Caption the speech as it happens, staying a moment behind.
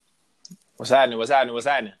What's happening? What's happening? What's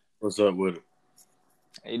happening? What's up with it?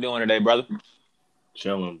 How you doing today, brother?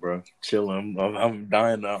 Chilling, bro. Chilling. I'm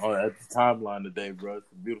dying at the timeline today, bro.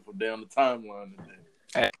 It's a beautiful day on the timeline today.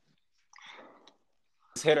 Hey,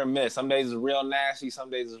 it's hit or miss. Some days is real nasty. Some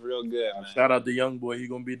days is real good, man. Shout out to Young Boy. He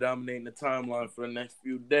gonna be dominating the timeline for the next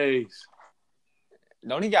few days.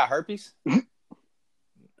 Don't he got herpes?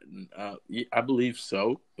 I believe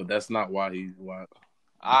so, but that's not why he's why.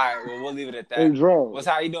 All right, well, we'll leave it at that. Hey, Dro. What's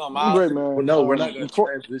how you doing, I'm Miles? great, man. Well, no, we're not gonna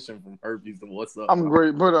transition from herpes to what's up. I'm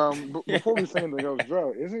great, but before we say anything else,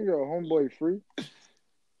 Dro, isn't your homeboy free?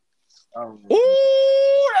 Ooh,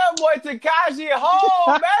 that boy Tekashi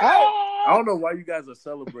home, baby. I don't know why you guys are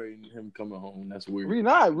celebrating him coming home. That's weird. We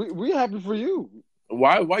not. We happy for you.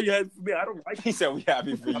 Why you happy for me? I don't like it. He said we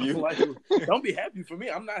happy for you. Don't be happy for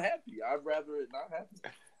me. I'm not happy. I'd rather it not happen.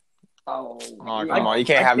 Oh, come on. You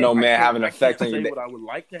can't have no man have an effect on your day. What I would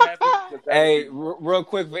like to happen. Hey, real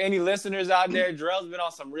quick, for any listeners out there, Drell's been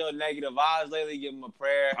on some real negative vibes lately. Give him a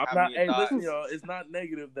prayer. Listen, y'all. It's not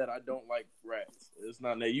negative that I don't like rats. It's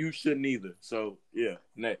not that you shouldn't either. So yeah,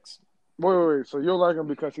 next. Wait. So you like him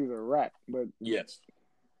because he's a rat, but yes,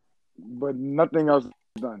 but nothing else is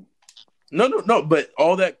done. No. But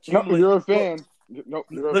all that. No, you're a fan. Nope,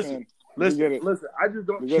 you're a fan. Listen. I just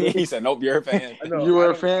don't. He said, "Nope, you're a fan." You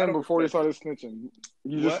were a fan before you started snitching.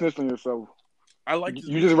 You just snitched on yourself. I like.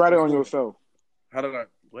 You just ratted on yourself. How did I?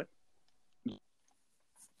 What?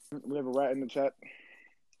 We have a rat in the chat.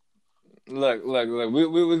 Look. We're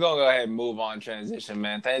gonna go ahead and move on. Transition,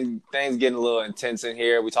 man. Things getting a little intense in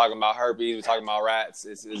here. We're talking about herpes. We're talking about rats.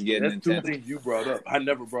 It's getting That's intense. Two things you brought up. I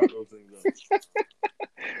never brought those things up.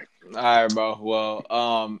 All right, bro. Well,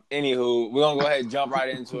 anywho, we're gonna go ahead and jump right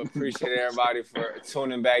into it. Appreciate everybody for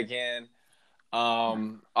tuning back in.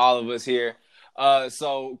 All of us here.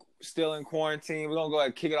 So still in quarantine. We're gonna go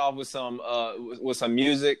ahead and kick it off with some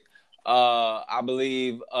music. I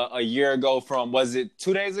believe a year ago from, was it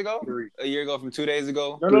 2 days ago? 3. A year ago from 2 days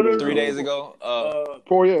ago? No. 3 days ago?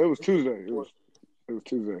 4, yeah, it was Tuesday. It was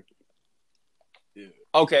Tuesday. Yeah.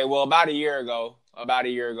 Okay, well, about a year ago,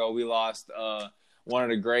 we lost one of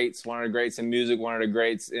the greats in music, one of the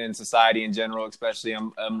greats in society in general, especially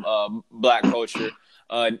in Black culture.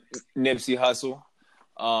 Nipsey Hussle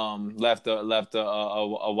left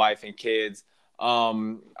a wife and kids.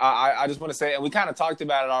 I just want to say, and we kind of talked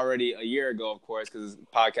about it already a year ago, of course, because the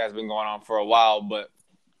podcast has been going on for a while. But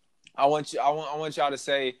I want y'all to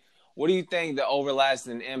say, what do you think the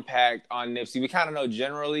overlasting impact on Nipsey? We kind of know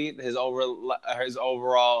generally his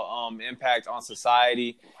overall impact on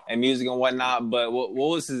society and music and whatnot. But what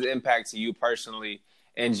was his impact to you personally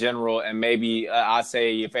in general? And maybe I'd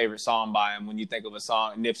say your favorite song by him. When you think of a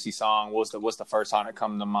Nipsey song, what's the first song that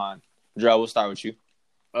comes to mind? Drell, we'll start with you.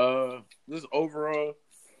 This overall,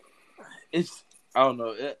 I don't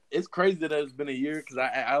know. It's crazy that it's been a year because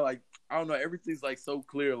I don't know. Everything's like so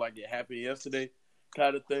clear, like it happened yesterday,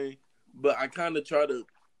 kind of thing. But I kind of try to,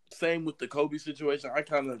 same with the Kobe situation. I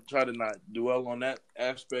kind of try to not dwell on that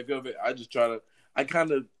aspect of it. I just try to. I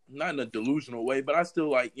kind of, not in a delusional way, but I still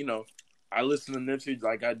like, I listen to Nipsey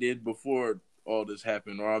like I did before all this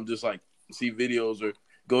happened, or I'm just like see videos or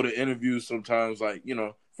go to interviews sometimes, like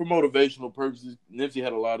for motivational purposes. Nipsey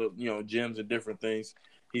had a lot of, gems and different things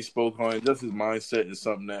he spoke on. Just his mindset is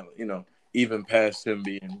something that, even past him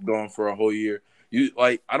being gone for a whole year.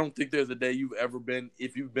 I don't think there's a day you've ever been,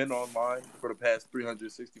 if you've been online for the past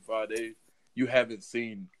 365 days, you haven't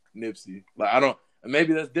seen Nipsey.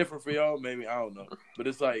 Maybe that's different for y'all. Maybe, I don't know. But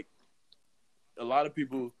it's like a lot of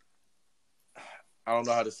people, I don't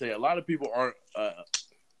know how to say it. A lot of people aren't,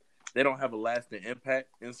 they don't have a lasting impact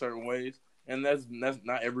in certain ways. And that's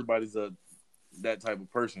not everybody's that type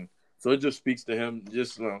of person. So it just speaks to him.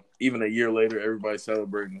 Just even a year later, everybody's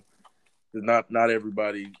celebrating. Not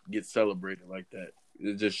everybody gets celebrated like that.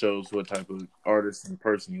 It just shows what type of artist and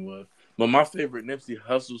person he was. But my favorite Nipsey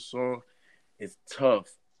Hussle song is tough.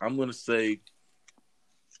 I'm gonna say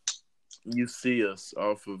 "You See Us"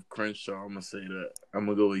 off of Crenshaw. I'm gonna say that. I'm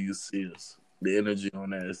gonna go with "You See Us." The energy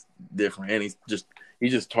on that is different, and he's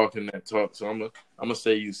just talking that talk. So I'm gonna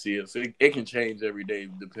say "You See Us." It can change every day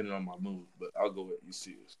depending on my mood, but I'll go with "You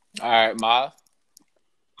See Us." All right, Ma.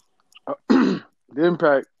 The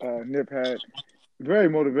impact Nip had, very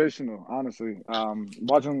motivational, honestly.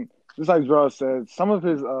 Watching, just like Drew said, some of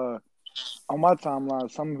his on my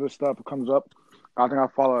timeline, some of his stuff comes up. I think I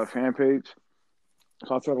follow a fan page,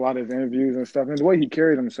 so I took a lot of his interviews and stuff, and the way he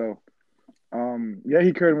carried himself.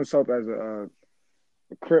 He carried himself as a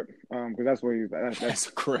Crip, because that's what that's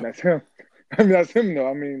a Crip. That's him. I mean, that's him though.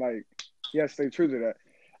 I mean, like, he has to stay true to that.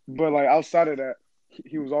 But like outside of that,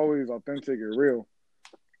 he was always authentic and real.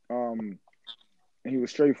 and he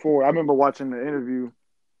was straightforward. I remember watching the interview.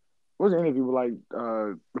 What was the interview? Like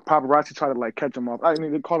the paparazzi tried to like catch him off. I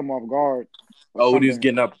mean, they caught him off guard or Oh, when he was something.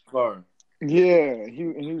 getting out the car. Yeah,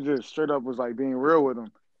 he just straight up was like being real with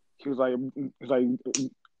him. He was like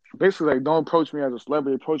basically like, don't approach me as a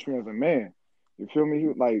celebrity, approach me as a man. You feel me? He,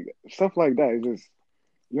 like stuff like that. It's just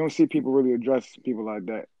you don't see people really address people like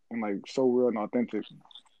that and like so real and authentic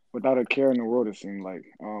without a care in the world. It seemed like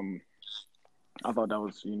I thought that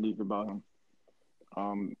was unique about him.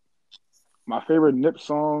 Um, my favorite Nip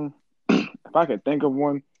song, if I could think of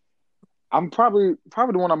one, I'm probably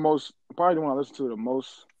the one probably the one I listen to the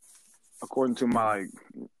most according to my like,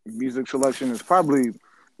 music selection is probably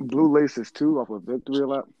Blue Laces 2 off of Victory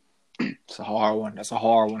Lap. It's a hard one. That's a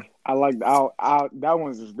hard one. I like that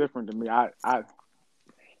one's just different to me. I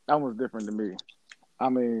that one's different to me. I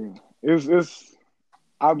mean, it's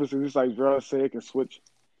obviously just like Dre said, it can switch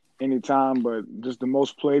anytime, but just the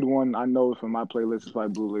most played one I know from my playlist is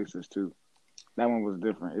probably Blue Laces 2. That one was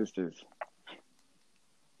different. It's just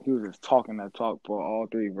he was just talking that talk for all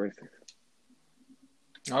three verses.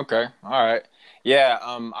 Okay. All right. Yeah.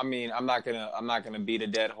 I mean, I'm not gonna beat a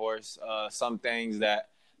dead horse. Some things that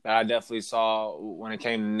I definitely saw when it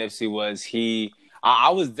came to Nipsey was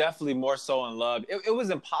I was definitely more so in love. It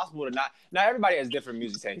was impossible to not. Now everybody has different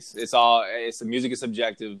music tastes. The music is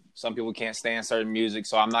subjective. Some people can't stand certain music,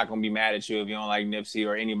 so I'm not gonna be mad at you if you don't like Nipsey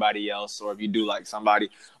or anybody else, or if you do like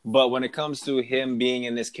somebody. But when it comes to him being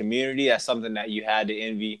in this community, that's something that you had to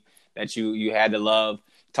envy, that you had to love.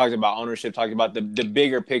 Talked about ownership, talked about the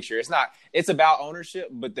bigger picture. It's about ownership,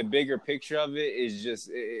 but the bigger picture of it is just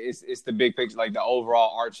it's the big picture, like the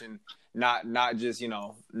overall arching, not just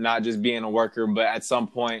not just being a worker, but at some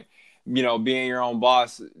point, being your own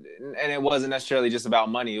boss. And it wasn't necessarily just about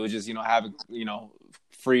money. It was just having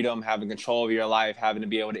freedom, having control of your life, having to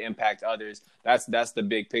be able to impact others. That's the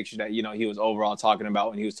big picture that he was overall talking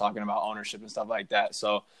about when he was talking about ownership and stuff like that.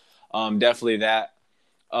 So definitely that.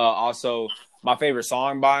 Also, my favorite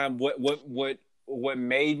song by him, what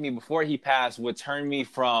made me before he passed, what turned me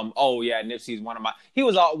from, oh yeah, Nipsey's one of my. He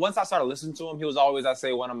was all once I started listening to him, he was always, I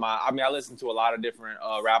say, one of my. I mean, I listened to a lot of different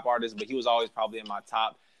rap artists, but he was always probably in my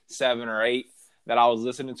top 7 or 8 that I was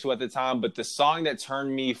listening to at the time. But the song that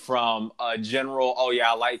turned me from a general, oh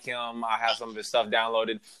yeah, I like him, I have some of his stuff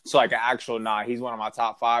downloaded, so like an actual, nah, he's one of my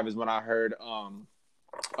top 5 is when I heard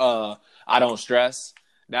I Don't Stress.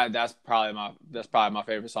 That's probably my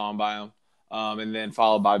favorite song by him. And then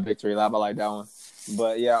followed by Victory Lap. I like that one.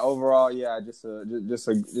 But yeah, overall, yeah, just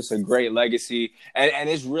a great legacy. And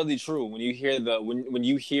it's really true when you hear when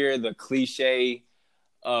you hear the cliche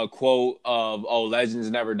quote of, oh,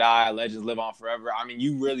 legends never die, legends live on forever. I mean,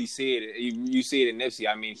 you really see it. You see it in Nipsey.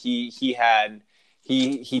 I mean,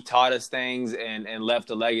 he taught us things and left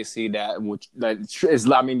a legacy that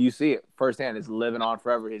is, I mean, you see it firsthand. It's living on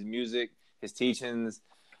forever. His music, his teachings,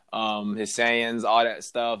 his sayings, all that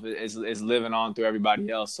stuff is living on through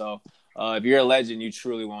everybody else. So if you're a legend, you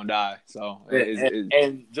truly won't die. So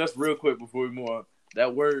and just real quick before we move on,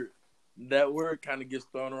 that word kind of gets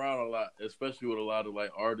thrown around a lot, especially with a lot of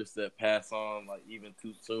like artists that pass on like even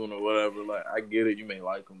too soon or whatever. Like, I get it, you may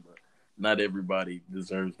like them, but not everybody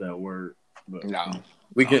deserves that word. But no,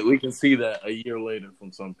 we can see that a year later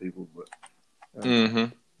from some people. But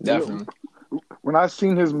definitely. When I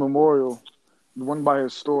seen his memorial, the one by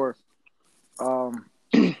his store,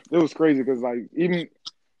 it was crazy because like even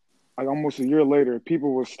like almost a year later,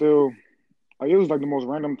 people were still like, it was like the most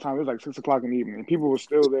random time. It was like 6:00 in the evening, and people were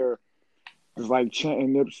still there, just like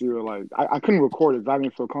chanting Nipsey or like I couldn't record it because I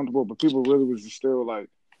didn't feel comfortable, but people really was just still like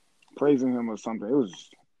praising him or something. It was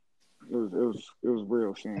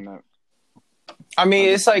real seeing that. I mean,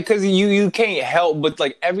 it's like, because you can't help but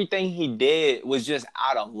like everything he did was just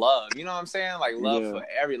out of love. You know what I'm saying? Like love for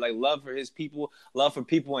love for his people, love for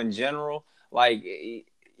people in general. Like,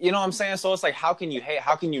 you know what I'm saying? So it's like, how can you hate?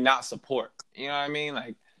 How can you not support? You know what I mean?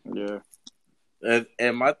 Like, yeah.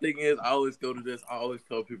 And my thing is, I always go to this. I always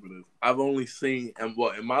tell people this. I've only seen, and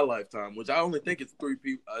what in my lifetime, which I only think it's 3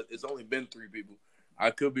 people. It's only been 3 people.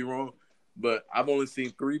 I could be wrong, but I've only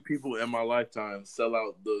seen 3 people in my lifetime sell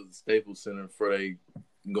out the Staples Center for they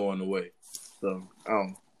going away. So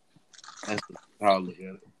that's how I look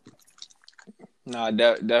at it. No,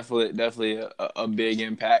 definitely a big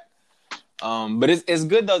impact. But it's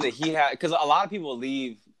good though that he had, because a lot of people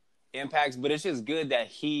leave impacts, but it's just good that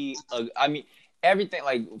he. I mean, everything,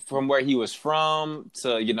 like from where he was from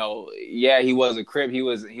to he was a Crip, he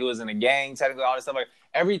was in a gang, technically, all this stuff, like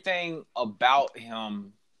everything about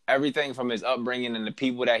him, everything from his upbringing and the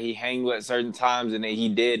people that he hanged with at certain times and that he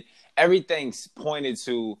did, everything's pointed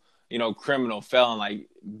to criminal, felon, like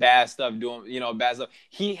bad stuff, doing, bad stuff.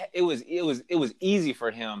 It was easy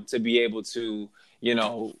for him to be able to,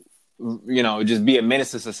 just be a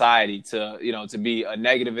menace to society, to be a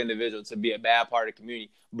negative individual, to be a bad part of the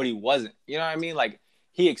community, but he wasn't. You know what I mean? Like,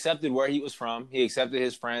 he accepted where he was from, he accepted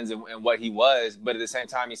his friends and what he was, but at the same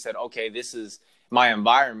time, he said, okay, this is my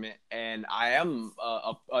environment, and I am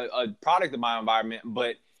a product of my environment.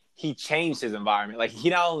 But he changed his environment. Like, he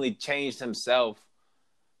not only changed himself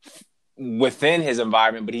within his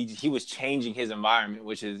environment, but he was changing his environment,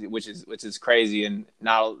 which is crazy, and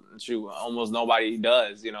not true. Almost nobody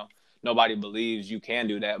does. Nobody believes you can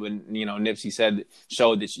do that, but Nipsey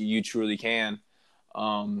showed that you truly can.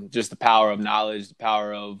 Just the power of knowledge, the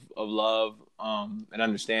power of love, and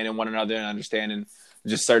understanding one another, and understanding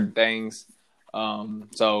just certain things.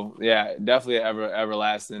 So yeah, definitely an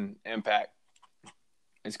everlasting impact.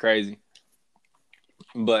 It's crazy.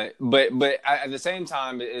 But at the same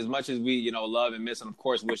time, as much as we, love and miss him, of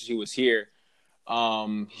course, wish he was here.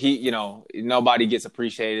 Nobody gets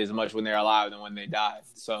appreciated as much when they're alive than when they die.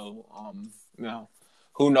 So,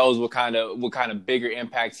 who knows what kind of bigger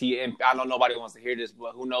impacts I know nobody wants to hear this,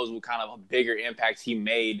 but who knows what kind of a bigger impact he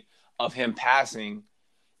made of him passing.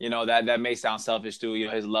 That may sound selfish to,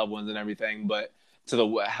 his loved ones and everything, but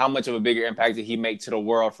how much of a bigger impact did he make to the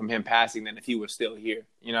world from him passing than if he was still here?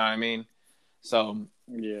 You know what I mean? So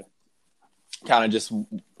yeah, kind of just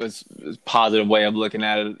a positive way of looking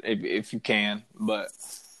at it if you can. But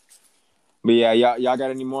yeah, y'all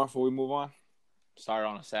got any more before we move on? Sorry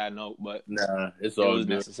on a sad note, but nah, it was good.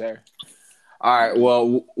 Necessary. All right,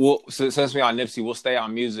 well, since we're on Nipsey, we'll stay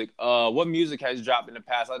on music. What music has dropped in the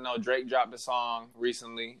past? I know Drake dropped a song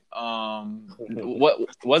recently. What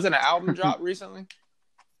wasn't an album drop recently?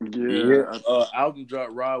 Yeah. Album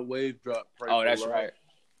dropped. Rod Wave dropped. Oh, that's right.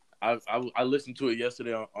 I listened to it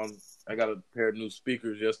yesterday on. I got a pair of new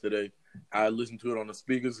speakers yesterday. I listened to it on the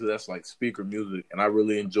speakers because that's like speaker music, and I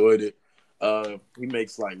really enjoyed it. He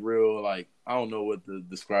makes like real, like, I don't know what to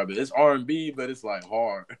describe it. It's R&B, but it's like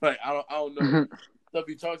hard. Like, I don't know. Stuff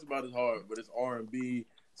he talks about is hard, but it's R&B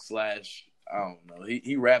 / I don't know.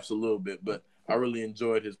 He raps a little bit, but I really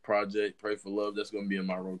enjoyed his project. Pray for Love. That's gonna be in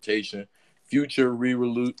my rotation. Future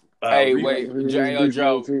re-release. Hey, wait,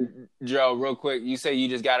 Joe, real quick. You say you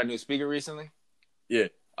just got a new speaker recently? Yeah.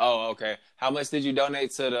 Oh, okay. How much did you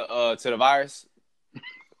donate to the virus?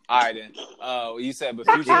 All right then. You said, but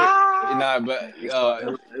Future, it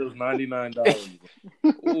was $99.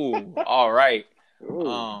 Ooh, all right.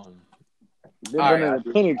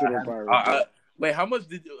 Wait, how much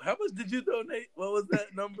did you donate? What was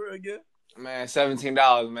that number again? Man,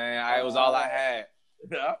 $17, man. It was all I had.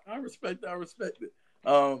 I respect it.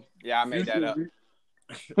 Yeah, I made that up.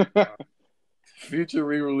 Future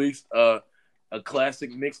re-released a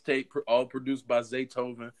classic mixtape, all produced by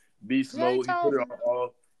Zaytoven, Beast Mode.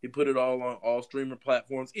 He put it all on all streaming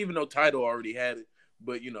platforms, even though Tidal already had it,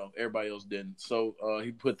 but everybody else didn't. So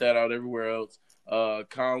he put that out everywhere else.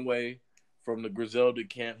 Conway from the Griselda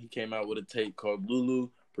camp, he came out with a tape called Lulu,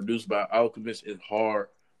 produced by Alchemist. It's hard,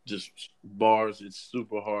 just bars. It's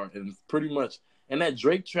super hard, and pretty much. And that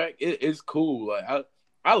Drake track, it is cool. Like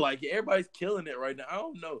I like it. Everybody's killing it right now. I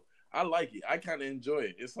don't know. I like it. I kind of enjoy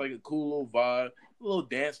it. It's like a cool little vibe, a little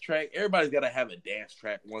dance track. Everybody's got to have a dance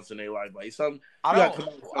track once in their life. Like something.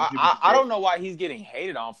 I don't know why he's getting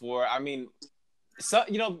hated on for it. I mean,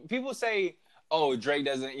 people say, "Oh, Drake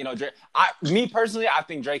doesn't." Drake. Me personally, I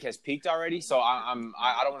think Drake has peaked already. So I don't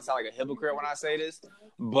want to sound like a hypocrite when I say this,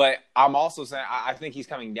 but I'm also saying I think he's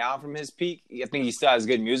coming down from his peak. I think he still has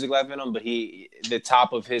good music left in him, but the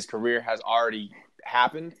top of his career has already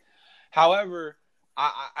happened. However,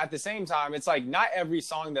 at the same time, it's like not every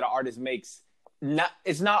song that an artist makes,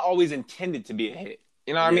 it's not always intended to be a hit.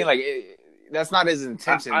 You know what I mean? Like that's not his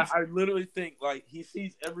intention. I literally think like he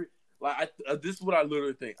sees this is what I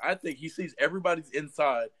literally think. I think he sees everybody's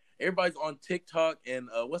inside. Everybody's on TikTok and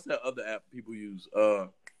what's that other app people use?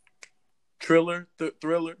 Thriller,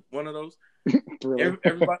 one of those.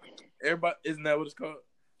 Everybody, isn't that what it's called?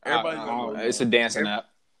 It's a dancing app.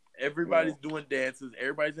 Everybody's doing dances.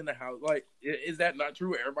 Everybody's in the house. Like, is that not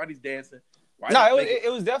true? Everybody's dancing.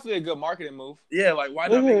 It was definitely a good marketing move. Yeah, like why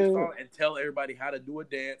not make a song and tell everybody how to do a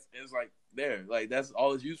dance? And it's like that's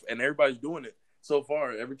all it's used for, and everybody's doing it so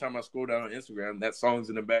far. Every time I scroll down on Instagram, that song's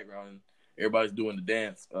in the background and everybody's doing the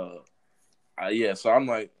dance. So I'm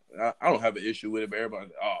like, I don't have an issue with it, but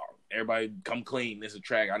everybody come clean. This is a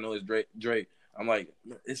track. I know it's Drake. I'm like,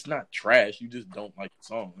 it's not trash. You just don't like the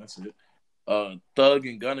song. That's it. Thug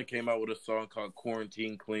and Gunna came out with a song called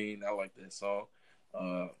Quarantine Clean. I like that song.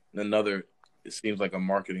 It seems like a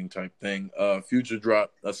marketing type thing. Future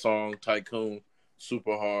dropped a song, Tycoon,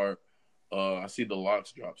 super hard. I see the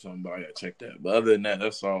Locks drop something, but I gotta check that. But other than that,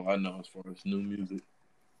 that's all I know as far as new music.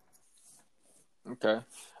 Okay.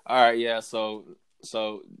 All right. Yeah. So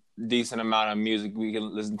decent amount of music we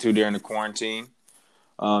can listen to during the quarantine.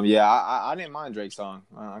 Yeah, I didn't mind Drake's song.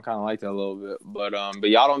 I kind of liked it a little bit, but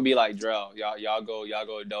y'all don't be like Drell. Y'all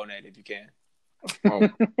go donate if you can. Oh,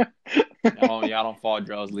 Y'all don't follow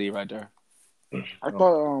Drell's lead right there. I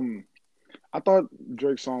thought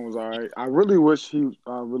Drake's song was alright. I really wish he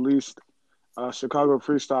released Chicago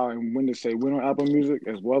Freestyle and When to Say When on Apple Music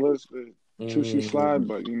as well as the Two Sheet Slide,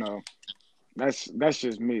 but you know, that's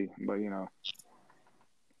just me. But you know,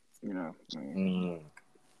 you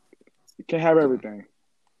can't have everything.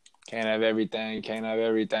 Can't have everything. Can't have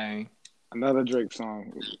everything. Another Drake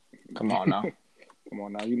song. Come on now. Come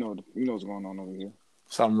on now. You know what's going on over here.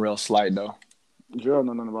 Something real slight though. Gerald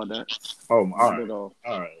know nothing about that. all Not right. at all.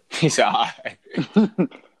 All right. He's alright.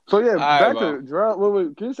 So yeah, back bro. to Gerald.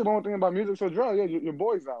 Wait, can you say one more thing about music? So Gerald, yeah, your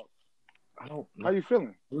boy's out. I don't know. How you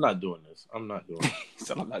feeling? I'm not doing this. I'm not doing it.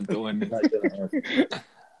 So I'm not doing this. I'm not gonna answer.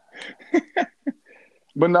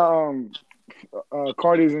 But now,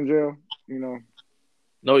 Cardi's in jail. You know.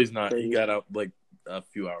 No, he's not. Crazy. He got out like a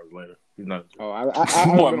few hours later. He's not. Oh, I Boy,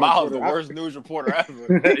 haven't been on Miles, the Twitter. worst news reporter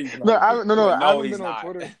ever. He's No, not. I haven't he's been on not.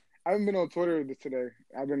 Twitter. I haven't been on Twitter today.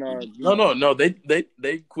 I've been No.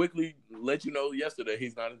 They quickly let you know yesterday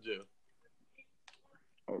he's not in jail.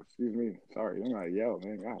 Oh, excuse me. Sorry, I'm not yell,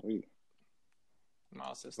 man. Golly.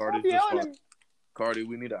 Miles says, Cardi's "Stop just yelling." fine. Cardi,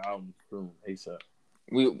 we need an album soon, ASAP.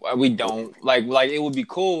 We don't like it would be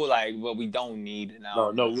cool but we don't need it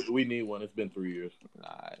now. No, we need one. It's been 3 years.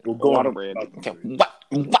 Nah. We'll go lot on of red. Okay. What?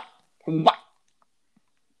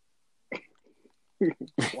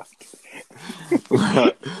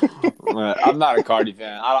 I'm not a Cardi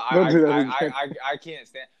fan. Don't do that. I can't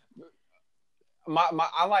stand.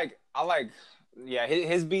 I like. Yeah,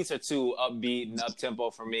 his beats are too upbeat and up tempo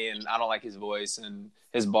for me, and I don't like his voice and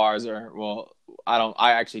his bars are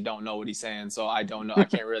I actually don't know what he's saying, so I don't know. I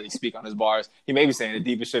can't really speak on his bars. He may be saying the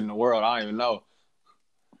deepest shit in the world. I don't even know.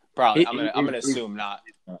 Probably. I'm gonna assume not.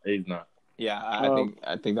 He's not. Yeah,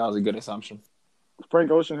 I think that was a good assumption. Frank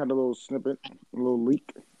Ocean had a little snippet, a little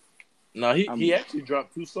leak. No, he actually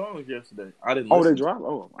dropped 2 songs yesterday. I didn't. Oh, listen. they dropped.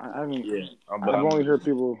 Oh, I haven't. Yeah, I've only heard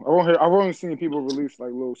people. I've only seen people release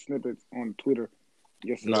like little snippets on Twitter.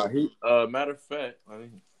 Yesterday. No, matter of fact,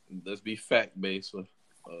 let's be fact based. Look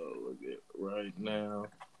at right now.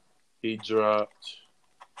 He dropped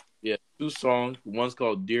 2 songs. One's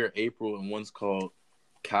called Dear April and one's called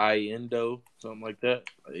Cayendo, something like that.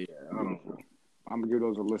 Yeah, I don't know. I'm gonna give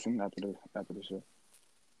those a listen after the show.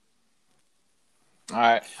 All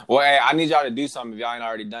right. Well, hey, I need y'all to do something if y'all ain't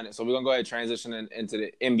already done it. So we're gonna go ahead and transition into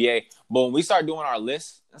the NBA. But when we start doing our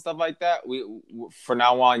lists and stuff like that, we for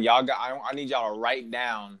now on, I need y'all to write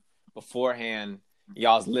down beforehand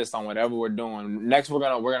y'all's list on whatever we're doing. Next, we're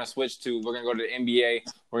gonna switch to go to the NBA.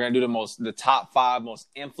 We're gonna do the top 5 most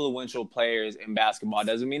influential players in basketball.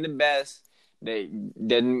 Doesn't mean the best.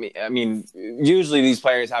 Usually these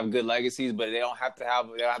players have good legacies, but they don't have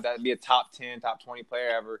to be a top 10, top 20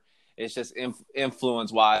 player ever. It's just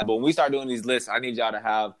influence wise. But when we start doing these lists, I need y'all to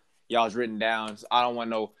have y'all's written down. So I don't want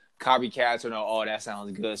no copycats or no, oh, that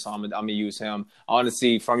sounds good, so I'm gonna use him. I want to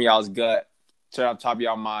see from y'all's gut to the top of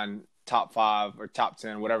y'all mind, top 5 or top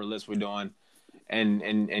 10, whatever list we're doing,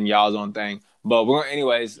 and y'all's own thing. But we're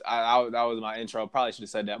anyways. That was my intro. Probably should have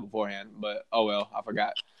said that beforehand, but oh well, I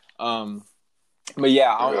forgot. But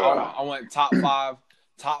yeah, I want top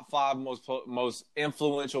 5 most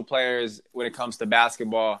influential players when it comes to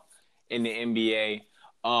basketball in the NBA.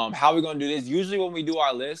 How we gonna do this? Usually when we do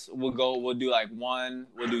our list, we'll do like 1,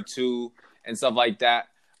 we'll do 2 and stuff like that.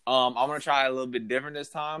 I'm gonna try a little bit different this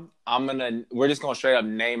time. We're just gonna straight up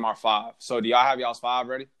name our 5. So do y'all have y'all's 5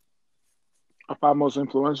 ready? Our 5 most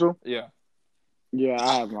influential? Yeah. Yeah,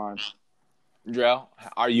 I have mine. Drell,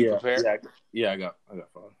 are you prepared? Yeah, I got 5.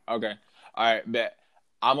 Okay. All right, bet.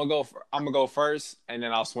 I'm gonna go first, and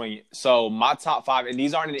then I'll swing it. So my top 5, and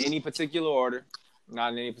these aren't in any particular order,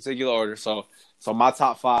 not in any particular order. So my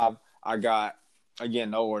top 5, I got,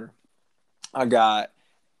 again, no order. I got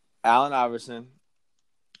Allen Iverson.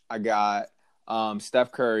 I got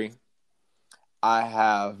Steph Curry. I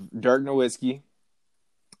have Dirk Nowitzki.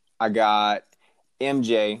 I got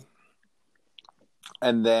MJ,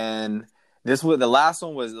 and then the last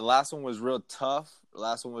one was real tough.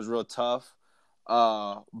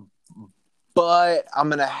 But I'm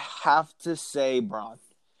gonna have to say Bron.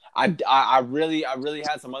 I really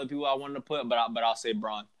had some other people I wanted to put, but I'll say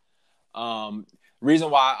Bron. Reason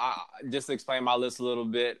why, just to explain my list a little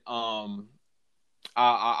bit. I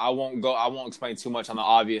won't explain too much on the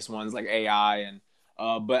obvious ones like AI and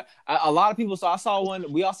But a lot of people. So I saw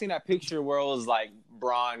one. We all seen that picture where it was like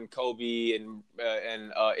Bron, Kobe, and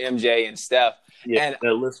MJ and Steph. Yeah, And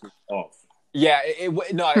that list was off. yeah,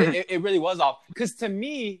 it really was off. Because to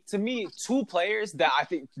me, two players that I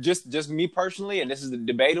think just me personally, and this is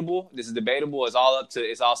debatable. This is debatable. It's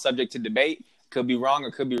all subject to debate. Could be wrong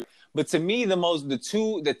or could be. But to me, the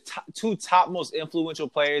two top most influential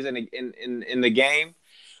players in the game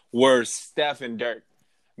were Steph and Dirk,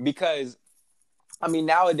 because I mean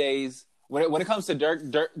nowadays when it comes to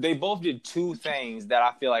Dirk, they both did two things that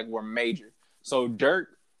I feel like were major. So Dirk,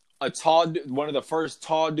 one of the first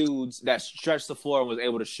tall dudes that stretched the floor and was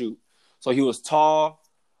able to shoot. So he was tall.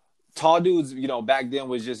 Tall dudes, back then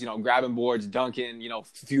was just, grabbing boards, dunking, a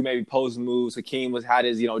few maybe post moves. Hakeem had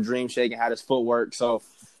his, dream shake and had his footwork. So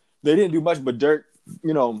they didn't do much, but Dirk,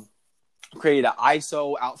 created an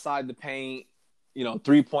ISO outside the paint,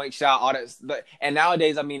 3-point shot, all that. And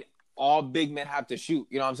nowadays, I mean, all big men have to shoot.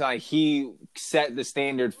 You know what I'm saying? Like, he set the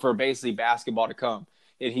standard for basically basketball to come,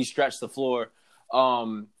 and he stretched the floor.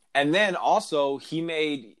 And then also he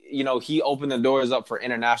made, he opened the doors up for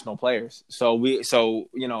international players.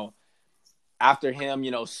 After him,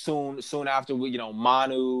 soon after,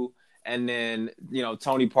 Manu, and then,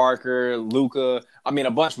 Tony Parker, Luka, I mean,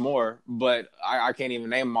 a bunch more, but I can't even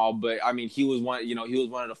name them all. But I mean, he was one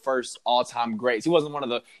of the first all-time greats. He wasn't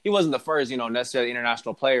the first, necessarily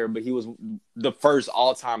international player, but he was the first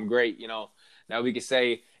all-time great, Now we could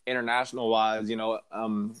say international wise,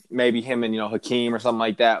 maybe him and, Hakeem or something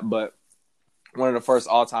like that, but one of the first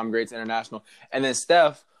all-time greats international. And then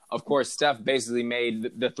Steph, of course, Steph basically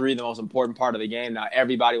made the three the most important part of the game. Now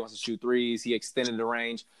everybody wants to shoot threes. He extended the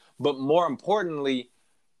range. But more importantly,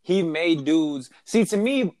 he made dudes – see, to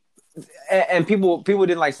me, and people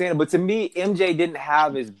didn't like saying it, but to me, MJ didn't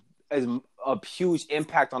have as a huge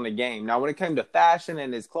impact on the game. Now, when it came to fashion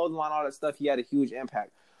and his clothing line, all that stuff, he had a huge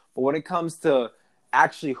impact. But when it comes to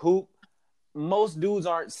actually hoop, most dudes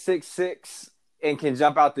aren't 6'6" and can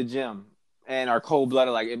jump out the gym and are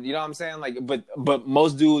cold-blooded. Like, you know what I'm saying? Like, but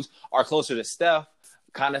most dudes are closer to Steph,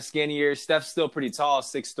 kind of skinnier. Steph's still pretty tall,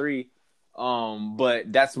 6'3".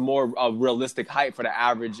 But that's more a realistic height for the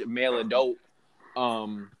average male adult.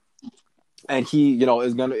 And he,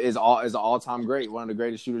 is an all-time great, one of the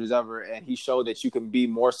greatest shooters ever. And he showed that you can be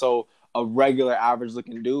more so a regular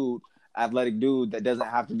average-looking dude, athletic dude that doesn't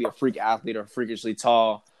have to be a freak athlete or freakishly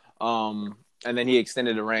tall. And then he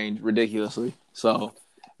extended the range ridiculously. So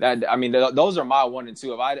those are my 1 and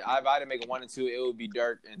 2. If I had to make a 1 and 2, it would be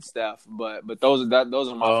Dirk and Steph. But those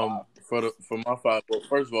are my 5. For my 5. Well,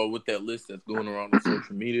 first of all, with that list that's going around on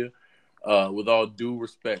social media, with all due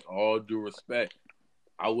respect,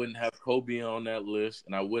 I wouldn't have Kobe on that list,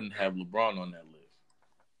 and I wouldn't have LeBron on that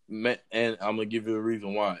list. And I'm gonna give you the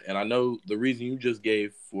reason why. And I know the reason you just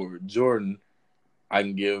gave for Jordan, I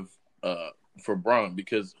can give for Bron,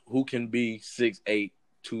 because who can be 6'8",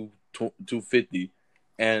 250,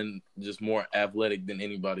 and just more athletic than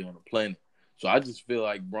anybody on the planet? So I just feel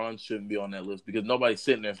like Bron shouldn't be on that list, because nobody's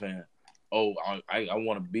sitting there saying, "Oh, I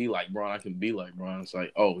want to be like Bron. I can be like Bron." It's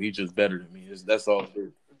like, "Oh, he's just better than me." That's all it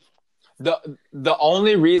is. The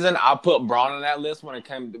only reason I put Bron on that list when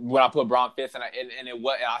I put Bron fifth and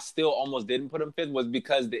I still almost didn't put him fifth was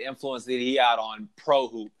because the influence that he had on pro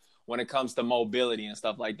hoop when it comes to mobility and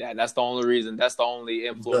stuff like that. That's the only reason. That's the only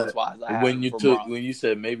influence wise I had. When you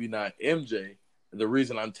said maybe not MJ, the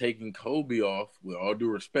reason I'm taking Kobe off, with all due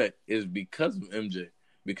respect, is because of MJ.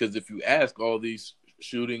 Because if you ask all these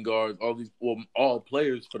shooting guards, all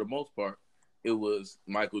players for the most part, it was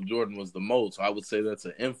Michael Jordan was the most. So I would say that's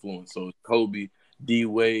an influence. So Kobe, D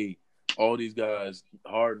Wade, all these guys,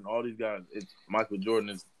 Harden, all these guys, it's Michael Jordan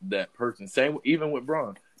is that person. Same even with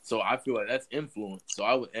Bron. So I feel like that's influence. So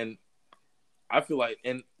I feel like,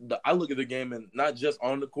 I look at the game and not just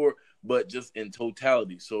on the court, but just in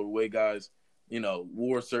totality. So the way guys,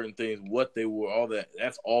 wore certain things, what they wore, all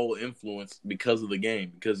that's all influence because of the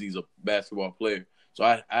game, because he's a basketball player. So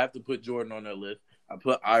I have to put Jordan on that list. I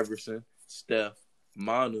put Iverson, Steph,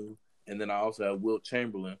 Manu, and then I also have Wilt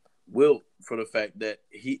Chamberlain. Wilt, for the fact that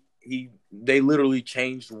they literally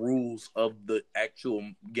changed rules of the actual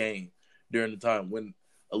game during the time when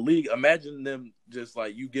a league. Imagine them just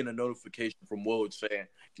like you getting a notification from Woj saying,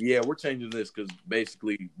 "Yeah, we're changing this because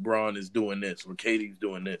basically Bron is doing this or KD's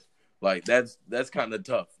doing this." Like that's kind of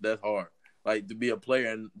tough. That's hard. Like to be a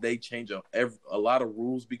player and they change a lot of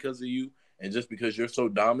rules because of you, and just because you're so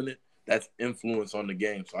dominant, that's influence on the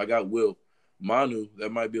game. So I got Wilt. Manu,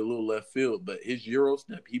 that might be a little left field, but his Euro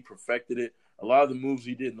step, he perfected it. A lot of the moves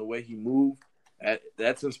he did and the way he moved,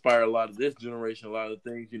 that's inspired a lot of this generation. A lot of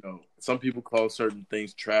things, some people call certain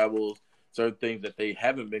things travels, certain things that they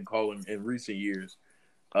haven't been calling in recent years.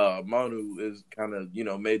 Manu is kind of,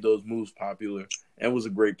 made those moves popular and was a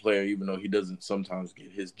great player, even though he doesn't sometimes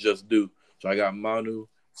get his just due. So I got Manu,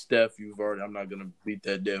 Steph. I'm not gonna beat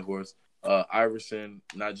that dead horse. Iverson,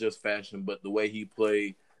 not just fashion, but the way he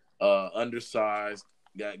played, undersized,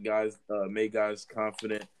 got guys, made guys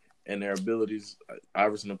confident in their abilities.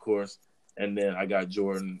 Iverson, of course, and then I got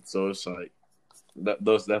Jordan. So it's like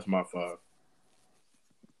that's my five.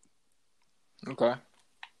 Okay.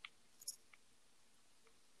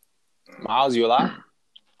 Miles, you alive?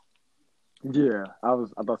 Yeah, I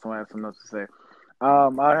thought someone had something else to say.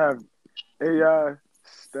 I have AI,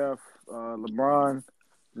 Steph, LeBron. It's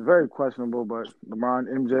very questionable, but LeBron,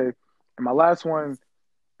 MJ, and my last one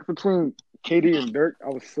between KD and Dirk. I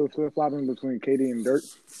was still flip flopping between KD and Dirk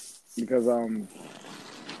because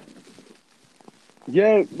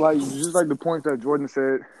like just like the points that Jordan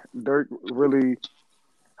said, Dirk really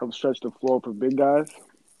helped stretch the floor for big guys,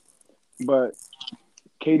 but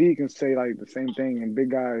KD can say like the same thing, and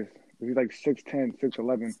big guys, he's like 6'10",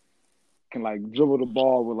 6'11", can like dribble the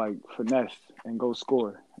ball with like finesse and go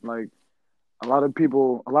score. Like a lot of big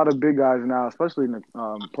guys now, especially in the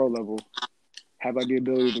pro level, have like the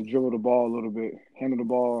ability to dribble the ball a little bit, handle the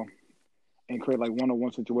ball, and create like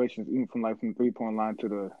one-on-one situations, even from 3-point line to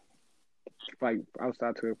the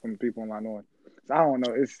outside to from the 3-point line on. So I don't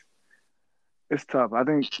know. It's tough. I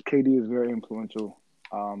think KD is very influential.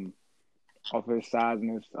 Off his size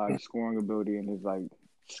and his scoring ability and his like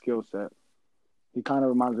skill set. He kind of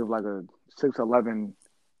reminds me of like a 6'11"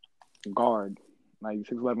 guard, like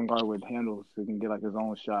 6'11" guard with handles, so he can get like his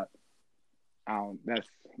own shot.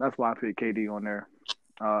 That's why I put KD on there.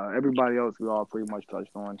 Everybody else we all pretty much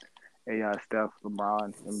touched on. AI, Steph,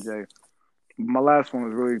 LeBron, MJ. My last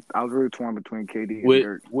one I was really torn between KD and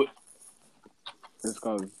Dirk.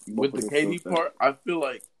 With the KD part, I feel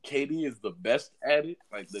like KD is the best at it,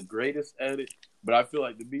 like the greatest at it. But I feel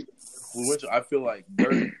like to be influential, I feel like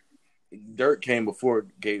Dirk came before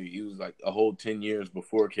KD. He was like a whole 10 years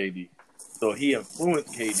before KD. So he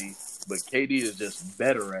influenced KD, but KD is just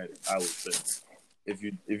better at it, I would say. If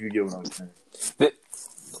you get what I'm saying.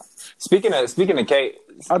 Speaking of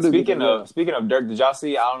Dirk, did y'all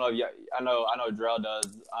see? I don't know if I know Drell does.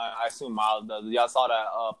 I assume Miles does. Y'all saw that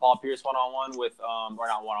Paul Pierce one-on-one with or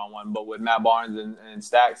not one-on-one, but with Matt Barnes and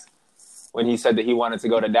Stacks when he said that he wanted to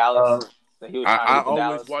go to Dallas. That he was trying to I get to always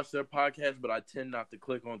Dallas. watch their podcast, but I tend not to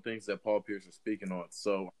click on things that Paul Pierce is speaking on.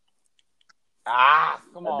 So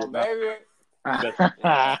come on, baby.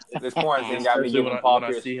 This quarantine got me giving Paul Pierce.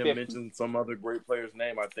 When I see him mention some other great player's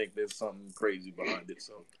name, I think there's something crazy behind it.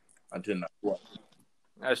 So I tend not to watch.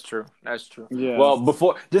 That's true. Yeah.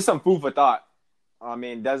 Well, just some food for thought. I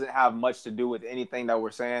mean, doesn't have much to do with anything that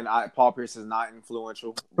we're saying. Paul Pierce is not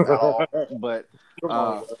influential at all, but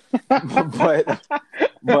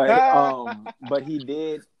he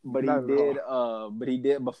did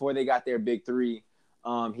before they got their big three.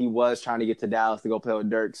 He was trying to get to Dallas to go play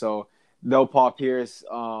with Dirk. So though Paul Pierce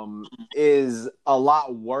is a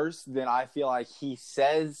lot worse than I feel like he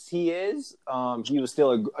says he is, he was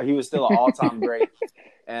still an all-time great,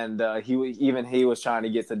 and he was trying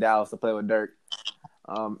to get to Dallas to play with Dirk.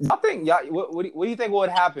 I think what do you think would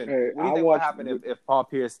happen? Hey, what do you think would happen if Paul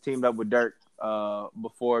Pierce teamed up with Dirk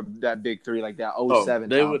before that big three, like that 07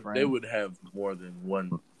 they frame? would have more than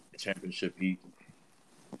one championship heat.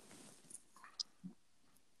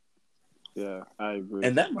 Yeah, I agree.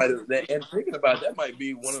 And that thinking about it, that might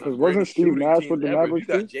be one of the wasn't Steve Nash with the ever. Mavericks?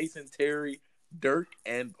 You got Jason Terry, Dirk,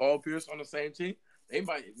 and Paul Pierce on the same team. They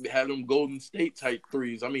might have them Golden State type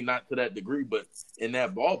threes. I mean, not to that degree, but in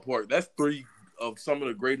that ballpark, that's three of some of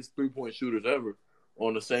the greatest 3-point shooters ever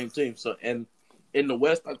on the same team. So, and in the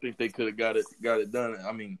West, I think they could have got it done.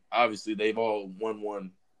 I mean, obviously they've all won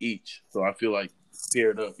one each, so I feel like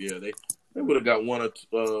paired up. Yeah, they would have got 1,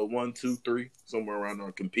 2, 3 somewhere around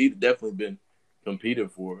there. Definitely been competing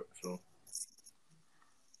for it. So,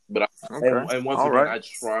 but and once again, I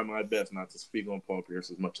try my best not to speak on Paul Pierce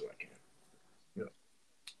as much as I can.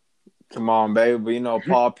 Come on, baby. But,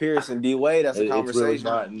 Paul Pierce and D-Wade, that's a conversation. It's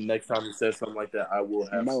really not. Next time he says something like that, I will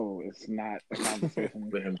have. No, it's not a conversation.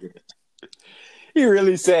 Let him get it. He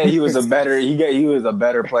really said he was a better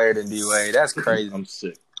player than D-Wade. That's crazy. I'm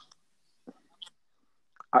sick.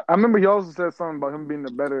 I remember he also said something about him being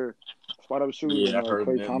the better spot-up shooter than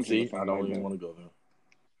Klay Thompson. I don't even want to go there.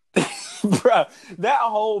 Bro, that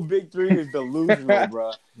whole big three is delusional,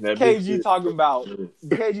 bro. KG talking about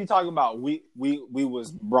we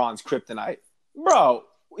was Bron's kryptonite, bro.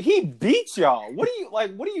 He beat y'all. What are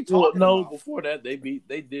you talking about? Before that they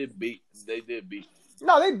did beat.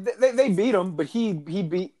 No, they beat him, but he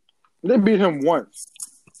beat. They beat him once.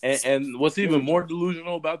 And what's even more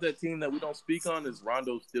delusional about that team that we don't speak on is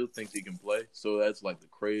Rondo still thinks he can play. So that's like the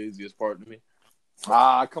craziest part to me.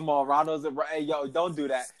 Come on, Rondo's hey, yo, don't do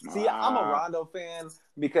that. See, I'm a Rondo fan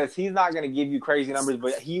because he's not going to give you crazy numbers,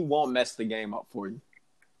 but he won't mess the game up for you.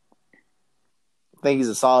 I think he's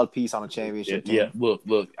a solid piece on a championship team. Yeah,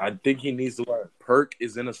 look. I think he needs to learn. Perk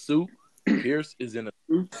is in a suit. Pierce is in a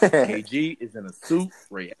suit. KG is in a suit.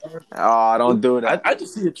 Ray Allen. Oh, don't do that. I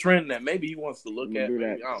just see a trend that maybe he wants to look at. Maybe,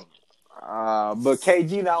 I don't know. But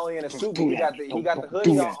KG not only in a suit, but he got the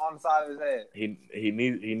hoodie on the side of his head. He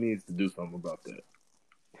needs to do something about that.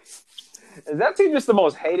 Is that team just the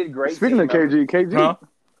most hated great Speaking team of KG, huh?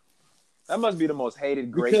 That must be the most hated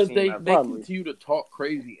great because team they continue to talk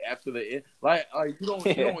crazy after the end. Like you don't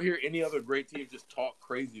hear any other great team just talk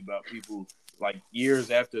crazy about people like years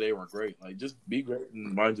after they were great. Like just be great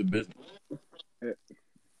and mind your business.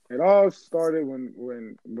 It all started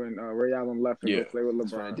when Ray Allen left and go play with LeBron.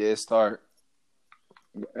 That's when it did start.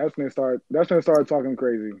 That's when they started talking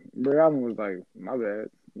crazy. Ray Allen was like, "My bad,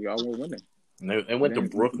 y'all were winning." And went to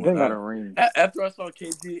Brooklyn. They got a ring. After I saw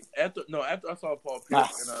KG, after I saw Paul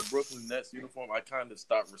Pierce in a Brooklyn Nets uniform, I kind of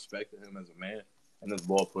stopped respecting him as a man and as a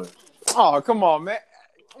ball player. Oh, come on, man!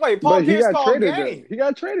 Wait, Paul Pierce called game. He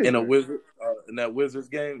got traded in that Wizards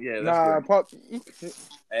game. Yeah, that's Paul.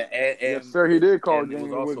 And yes, sir. He did call game. He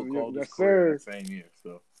was also called yes, sir. The same year.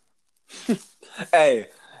 So. Hey,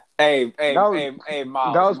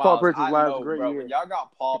 Miles. That was Paul Pierce's last great year. When y'all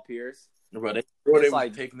got Paul Pierce. Bro, they were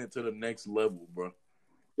taking it to the next level, bro.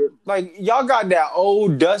 Like y'all got that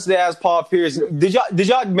old dust ass Paul Pierce. Did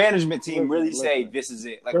y'all management team really say this is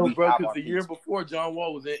it? Like, bro, because the year before John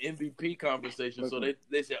Wall was in MVP conversation, so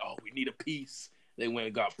they said, "Oh, we need a piece." They went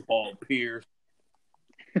and got Paul Pierce.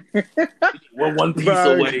 We're one piece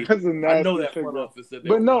away. I know that front office said they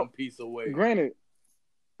were one piece away. Granted,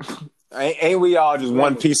 ain't we all just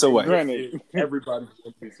one piece away? Granted, everybody's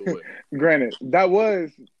one piece away. Granted, that was.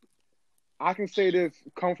 I can say this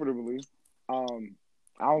comfortably. I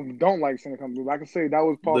don't like saying comfortably, but I can say that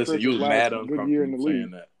was Paul Pierce's last good year in the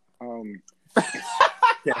league.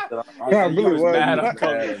 I really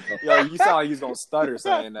was. Yo, you sound like he's gonna stutter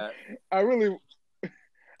saying that. I really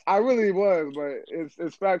was, but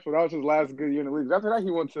it's factual. That was his last good year in the league. After that, he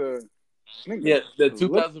went to the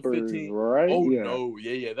 2015, right? Oh no,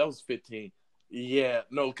 that was 15. Yeah,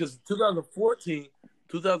 no, because 2014,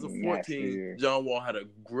 John Wall had a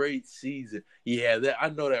great season. Yeah, I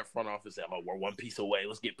know that front office said, "Oh, we're one piece away.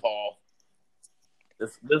 Let's get Paul."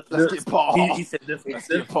 Let's get Paul. He said, "This will do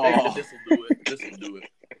it. This will do it."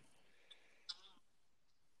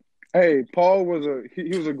 Hey, Paul was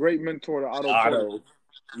a great mentor to Otto Porter.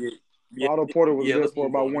 Yeah. Otto Porter was good for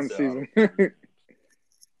about one season. Hey,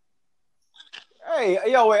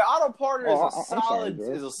 wait. Otto Porter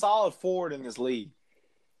is a solid forward in this league.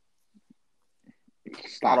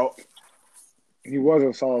 Stop. He was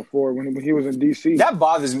a solid forward when he was in DC. That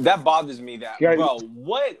bothers me. Bro,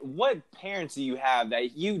 what parents do you have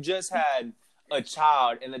that you just had a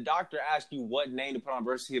child and the doctor asked you what name to put on a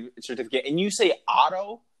birth certificate and you say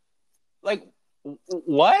Otto? Like,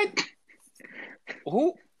 what?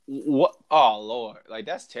 Who? What? Oh Lord! Like,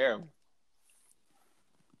 that's terrible.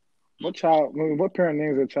 What parent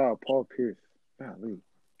names their child Paul Pierce? Golly.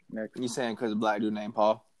 Next. You saying because a black dude named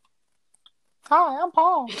Paul? Hi, I'm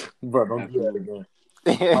Paul. Bro, don't do that again.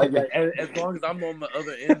 Like, as long as I'm on the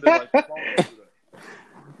other end of the phone.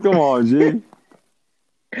 Come on, G.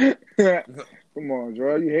 Come on,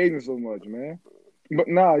 Joe. You hating so much, man. But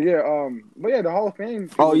the Hall of Fame.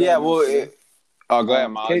 Oh yeah, well. Go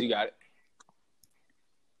ahead, Miles. You got it.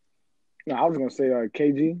 No, I was gonna say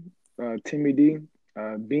KG, Timmy D,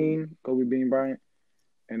 Bean, Kobe Bean Bryant,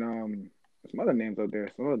 and some other names up there.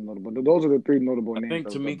 Some other notable. Those are the three notable names. I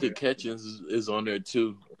think Tamika Catchings is on there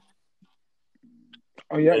too.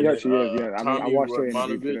 Oh yeah, she is. Yeah, I watched her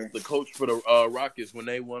today. The coach for the Rockets when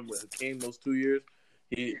they won with Hakeem those 2 years.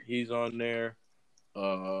 He's on there.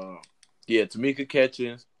 Tamika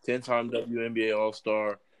Catchings, 10-time WNBA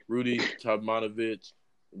All-Star, Rudy Tomjanovich,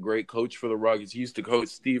 great coach for the Rockets. He used to coach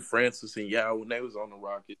Steve Francis and when they was on the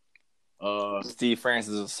Rockets. Steve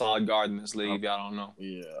Francis is a solid guard in this league. If y'all don't know.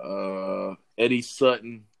 Yeah. Eddie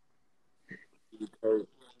Sutton. But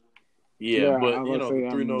the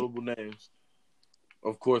three notable names.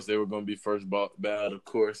 Of course, they were going to be first ballot. Of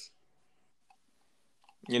course.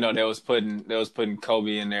 They was putting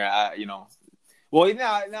Kobe in there. Well,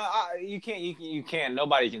 you can't.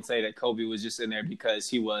 Nobody can say that Kobe was just in there because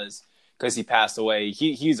he passed away.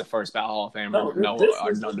 He's a first ballot Hall of Famer.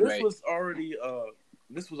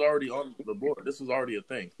 This was already on the board. This was already a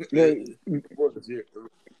thing. This is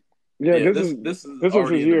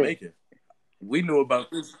already in the making. We knew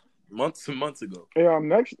about this months and months ago. Hey,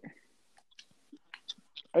 next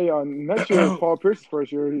year is Paul Pierce's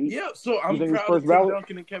first year. Yeah, so I'm think he's proud of first Tim ballot?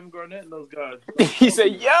 Duncan and Kevin Garnett and those guys. He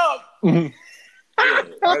said, "Yup." Yeah,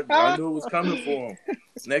 I knew it was coming for him.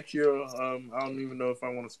 Next year, I don't even know if I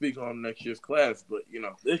want to speak on next year's class, but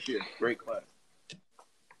this year, great class.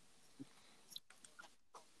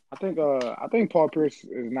 I think Paul Pierce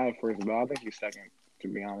is not first ballot. I think he's second, to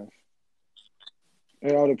be honest.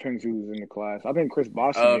 It all depends who's in the class. I think Chris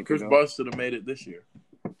Bosh. Chris Bosh should have made it this year.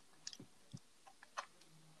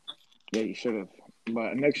 Yeah, he should have.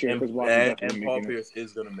 But next year, Chris Bosh and Paul Pierce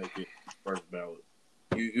is going to make it first ballot.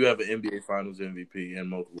 You have an NBA Finals MVP and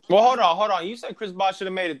multiple. Well, hold on. You said Chris Bosh should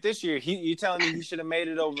have made it this year. You telling me he should have made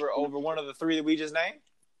it over one of the three that we just named?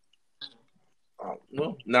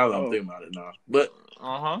 Well, now that I'm thinking about it, nah. But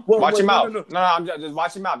watch him out. No, I'm just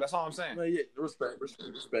watch him out. That's all I'm saying. No, yeah, respect.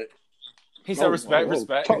 He said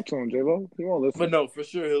respect. Talk to him, J-Lo. He won't listen. But no, for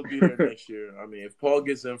sure he'll be there next year. I mean, if Paul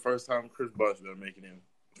gets in first time, Chris Bosh will make it in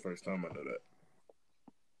first time. I know that.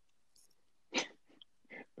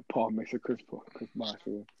 Paul makes it Chris Bosh.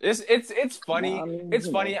 It's funny. Nah, I mean, it's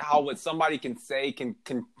funny how what somebody can say can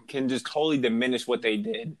just totally diminish what they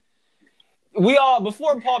did. We all,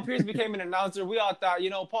 before Paul Pierce became an announcer, we all thought,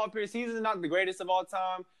 Paul Pierce, he's not the greatest of all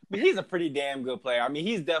time, but he's a pretty damn good player. I mean,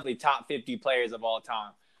 he's definitely top 50 players of all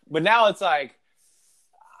time. But now it's like,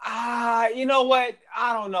 you know what?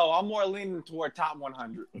 I don't know. I'm more leaning toward top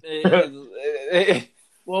 100.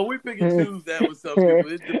 Well, we pick and choose that with some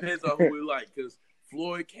people. It depends on who we like, because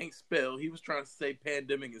Floyd can't spell. He was trying to say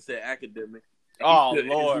pandemic and said academic. Oh,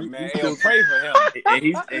 Lord, man. Pray for him. And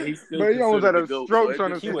he's still but he almost had a GOAT, stroke trying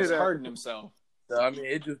to he was hurting himself. So, I mean,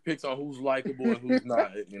 it just picks on who's likable and who's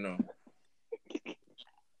not,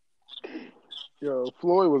 Yo,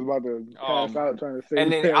 Floyd was about to pass out trying to say.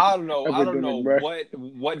 And then I don't know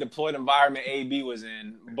what deployed environment AB was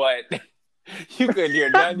in, but you couldn't hear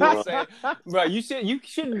nothing you were saying. Bro, you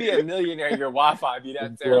shouldn't be a millionaire and your Wi-Fi be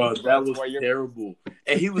that terrible. Bro, that was terrible.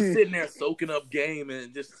 And he was sitting there soaking up game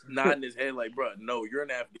and just nodding his head like, bro, no, you're an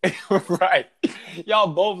athlete. Right. Y'all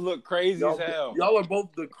both look crazy as hell. Y'all are both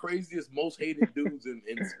the craziest, most hated dudes in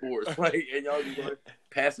sports. Like, and y'all just like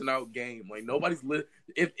passing out game. Like, nobody's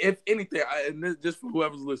if anything, and this, just for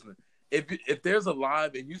whoever's listening, if there's a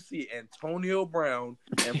live and you see Antonio Brown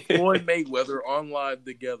and Floyd Mayweather on live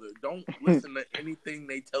together, don't listen to anything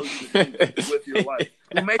they tell you to do with your life.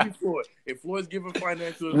 Well, maybe Floyd. If Floyd's giving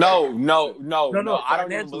financial advice, no. I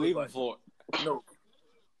don't even believe in Floyd. No.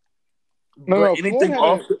 No, anything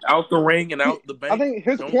out the ring and out the bank. I think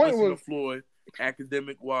his don't point listen was to Floyd,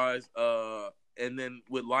 academic wise, and then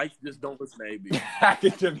with life, just don't listen to AB.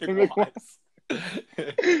 Academic wise.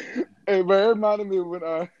 Hey, but it reminded me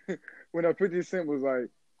when 50 Cent was like,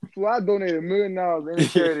 "I donated $1 million in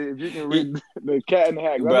charity if you can read the Cat in the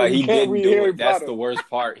Hat." But he didn't do it. That's the worst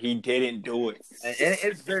part. He didn't do it. And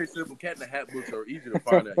it's very simple. Cat in the Hat books are easy to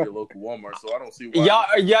find at your local Walmart, so I don't see why.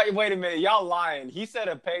 Y'all, wait a minute. Y'all lying. He said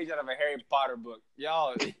a page out of a Harry Potter book.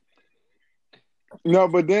 Y'all. No,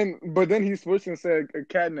 but then he switched and said a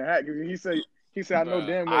Cat in the Hat because he said, "I know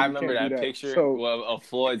damn well." I remember that picture of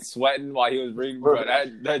Floyd sweating while he was reading. Bro,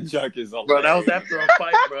 that junk is hilarious. Bro, that was after a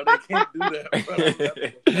fight, bro. They can't do that, bro.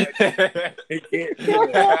 They can't do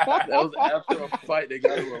that. That was after a fight. They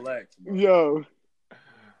got to relax, bro. Yo.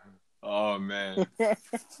 Oh, man.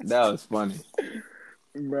 That was funny.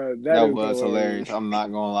 Bro, that was hilarious. I'm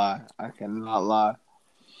not going to lie. I cannot lie.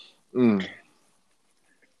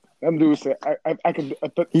 That dude said, I could.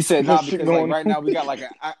 He said, "Nah, because right now we got like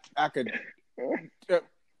I could."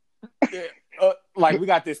 Like we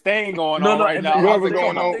got this thing going on right now. Whatever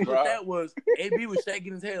going on, bro. That was AB was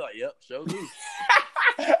shaking his head like, "Yep, show do."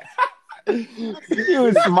 He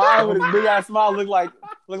was smiling with his big ass smile. Looked like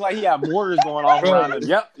he had mortars going on around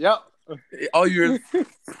him. Yep. All you're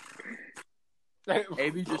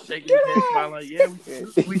AB just shaking his head, smiling like, "Yeah,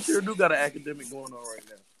 we sure do got an academic going on right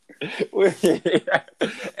now."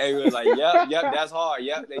 And he was like, yep, that's hard.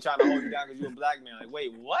 Yep, they trying to hold you down because you're a black man. Like,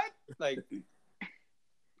 wait, what? Like,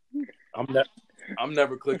 I'm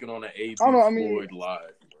never clicking on an AB Floyd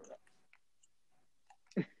live.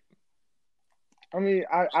 I mean,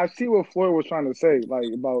 I see what Floyd was trying to say,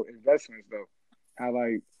 like about investments, though. How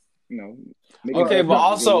okay, but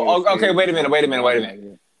also, wait a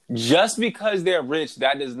minute. Just because they're rich,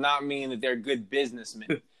 that does not mean that they're good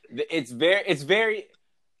businessmen. It's very.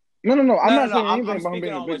 No. I'm not saying anything I'm about him speaking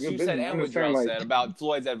being on a what business. you said and what Joe said about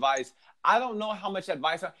Floyd's advice. I don't know how much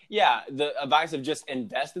advice. The advice of just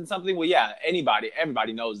invest in something. Well, yeah,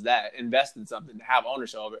 everybody knows that. Invest in something, have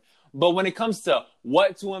ownership over it. But when it comes to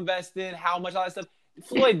what to invest in, how much, all that stuff,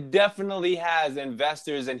 Floyd definitely has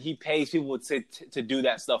investors, and he pays people to do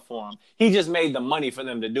that stuff for him. He just made the money for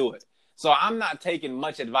them to do it. So I'm not taking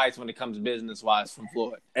much advice when it comes business wise from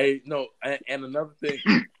Floyd. Hey, no, and another thing,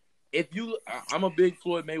 I'm a big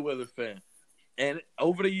Floyd Mayweather fan, and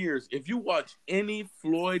over the years, if you watch any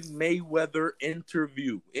Floyd Mayweather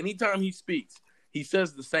interview, anytime he speaks, he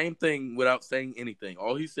says the same thing without saying anything.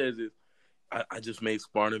 All he says is, "I just made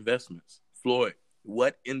smart investments." Floyd,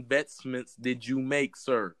 what investments did you make,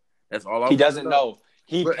 sir? That's all. He doesn't know.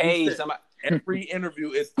 He But pays somebody. Every interview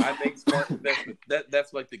is I make smart investments.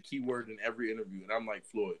 That's like the key word in every interview. And I'm like,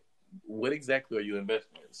 Floyd, what exactly are you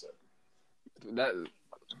investing in, sir?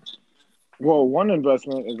 Well, one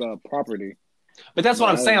investment is property. But that's what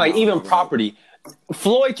I'm saying. Like, even property.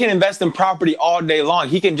 Floyd can invest in property all day long.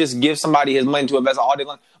 He can just give somebody his money to invest all day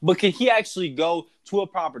long. But can he actually go to a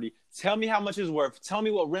property, tell me how much it's worth, tell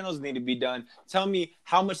me what rentals need to be done, tell me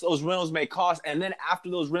how much those rentals may cost, and then after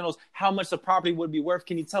those rentals, how much the property would be worth?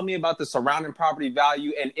 Can you tell me about the surrounding property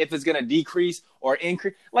value and if it's going to decrease or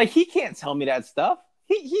increase? Like, he can't tell me that stuff.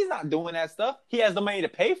 He's not doing that stuff. He has the money to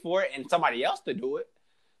pay for it and somebody else to do it.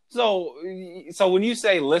 So when you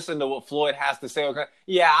say listen to what Floyd has to say, okay,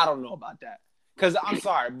 yeah, I don't know about that. Because I'm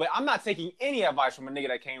sorry, but I'm not taking any advice from a nigga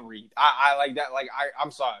that can't read. I like that. Like,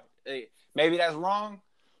 I'm sorry. Maybe that's wrong,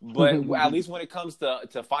 but at least when it comes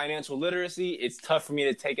to financial literacy, it's tough for me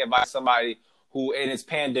to take advice from somebody who, and it's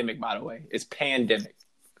pandemic, by the way. It's pandemic.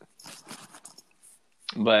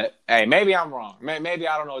 But, hey, maybe I'm wrong. Maybe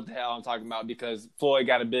I don't know what the hell I'm talking about because Floyd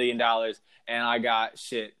got $1 billion and I got,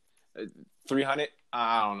 300?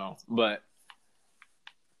 I don't know. But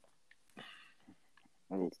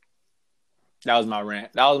that was my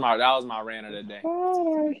rant. That was my rant of the day.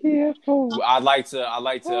 I'd like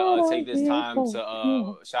to take this time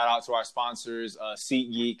to shout out to our sponsors,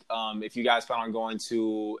 SeatGeek. If you guys plan on going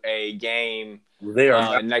to a game, they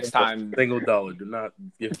are next time. $1. Do not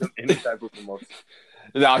give them any type of promotion.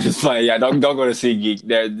 No, I'm just playing. Yeah, don't go to SeatGeek.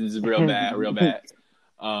 This is real bad, real bad.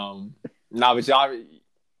 But y'all.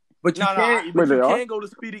 But you can go to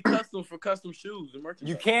Speedy Customs for custom shoes and merchandise.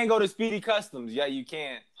 You can go to Speedy Customs. Yeah, you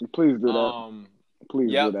can. Please do that.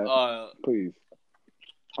 Please do that. Please.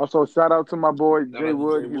 Also, shout out to my boy Jay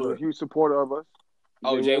Wood. He's a huge supporter of us.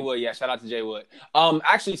 Oh, Jay Wood. Yeah, shout out to Jay Wood.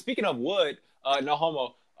 Actually, speaking of Wood, no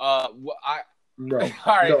homo. No. All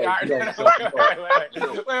right. Wait.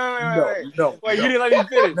 Wait, you didn't let me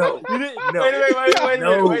finish. No. You didn't. No.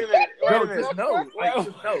 Wait a minute. Just no.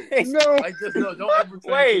 Like, just no. Don't ever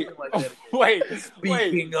say anything like that again.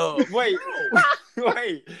 Speaking of. Wait. Y'all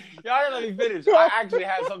didn't let me finish. I actually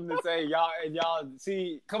had something to say. Y'all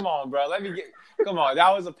see, come on, bro. Come on. That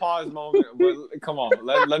was a pause moment. But come on.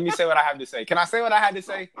 Let me say what I have to say. Can I say what I had to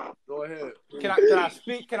say? Go ahead. Can I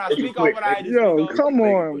speak on what I had to say? Yo, come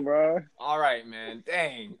on, bro. All right, man.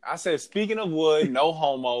 Dang. I said, speaking of Wood, no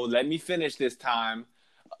homo. Let me finish this time.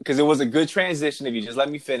 Because it was a good transition if you just let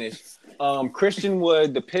me finish. Christian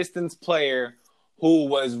Wood, the Pistons player who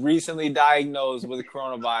was recently diagnosed with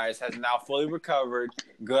coronavirus, has now fully recovered.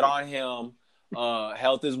 Good on him.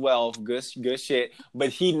 Health is wealth. Good shit. But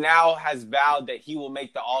he now has vowed that he will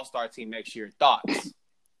make the All-Star team next year. Thoughts?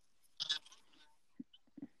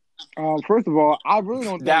 First of all, I really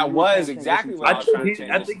don't think that was exactly what I was trying to change.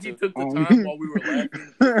 I think he took the time while we were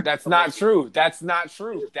laughing. That's not true. That's not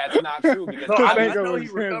true. Because I know he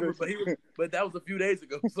recovered, but that was a few days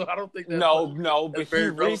ago, so I don't think that's that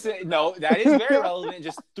is very relevant.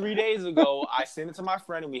 Just 3 days ago, I sent it to my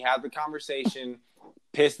friend and we had the conversation.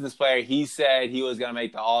 Pistons player, he said he was gonna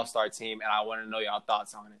make the All-Star team, and I want to know y'all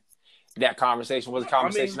thoughts on it. That conversation was a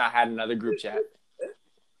conversation I had in another group chat.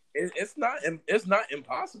 It's not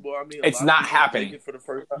impossible. I mean, it's not happening for the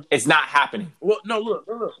first time. It's not happening. Well, no, look.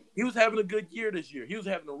 He was having a good year this year. He was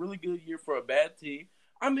having a really good year for a bad team.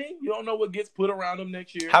 I mean, you don't know what gets put around him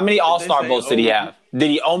next year. How many All-Star votes did he have? Did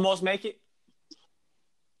he almost make it?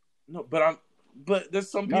 No, but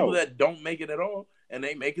there's some people that don't make it at all, and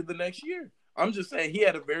they make it the next year. I'm just saying he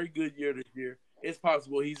had a very good year this year. It's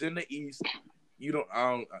possible. He's in the East.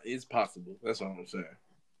 It's possible. That's all I'm saying.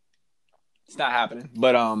 It's not happening.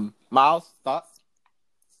 But Miles, thoughts?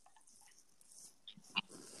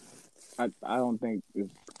 I don't think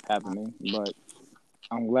it's happening, but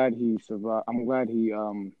I'm glad he survived. I'm glad he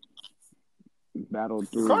battled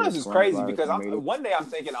through. Coronavirus is crazy because one day I'm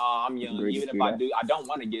thinking, I'm young. Even if I do, I don't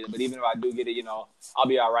want to get it, but even if I do get it, I'll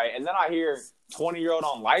be all right. And then I hear 20-year-old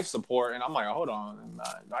on life support, and I'm like, hold on,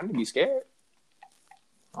 do I need to be scared?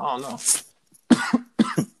 I don't know.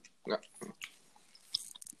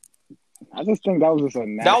 I just think that was just a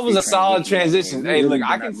nasty That was a solid transition. Man. Hey, Really look,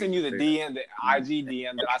 I did can not send you the need to say DM, the IG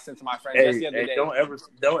DM that I sent to my friend just the other day.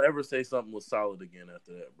 Don't ever say something was solid again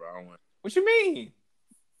after that, bro. I don't want. What you mean?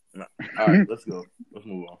 No. All right, let's go. Let's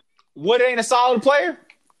move on. Wood ain't a solid player?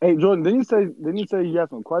 that. Hey, Jordan, didn't you say you had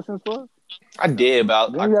some questions for us? I did,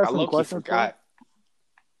 but Didn't you have I some low-key questions for us? forgot.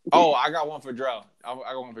 Oh, I got one for Dro. I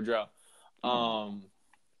got one for Dro.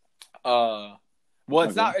 Well,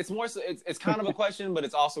 it's not. It's more. So, it's kind of a question, but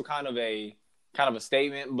it's also kind of a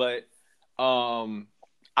statement. But I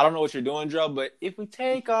don't know what you're doing, Dro. But if we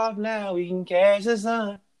take off now, we can catch the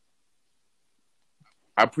sun.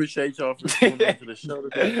 I appreciate y'all for tuning into the show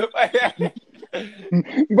today. But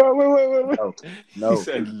wait. No. He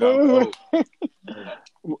said no.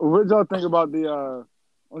 What y'all think about the?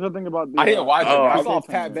 What y'all think about the? I didn't watch it. Oh, I saw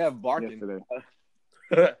All-Star Pat tournament Bev barking. yesterday.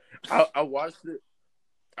 I watched it.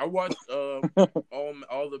 I watched all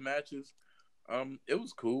the matches. It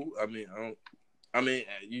was cool. I mean,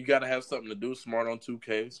 you got to have something to do. Smart on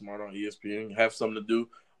 2K, smart on ESPN. Have something to do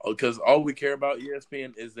because all we care about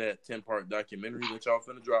ESPN is that 10-part documentary that y'all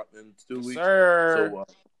finna drop in 2 weeks. Sir. So,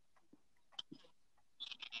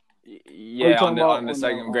 yeah, on the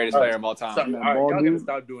second greatest player of all time. All right, y'all gotta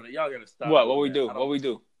stop doing it. Y'all gotta stop. What we do? What we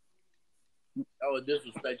do? Oh,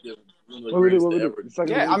 disrespectful.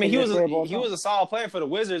 Yeah, I mean he was a solid player for the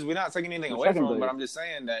Wizards. We're not taking anything away from him, but I'm just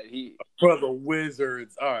saying that for the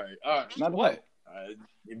Wizards. All right. Not what? I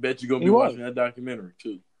bet you're gonna be watching that documentary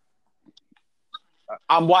too.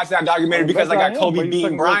 I'm watching that documentary because I got Kobe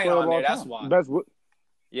beating Bryant on there. That's why.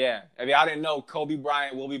 Yeah, I mean I didn't know Kobe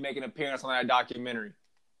Bryant will be making an appearance on that documentary.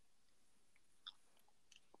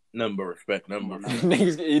 Nothing but respect.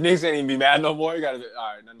 Niggas can't even be mad no more. You gotta be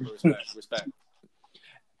all right. Nothing but respect.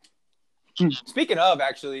 Speaking of,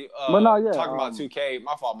 actually, talking about 2K.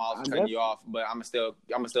 My fault, Miles, for cutting you off, but I'm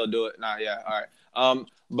gonna still do it. Nah, yeah, all right.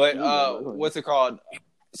 What's it called?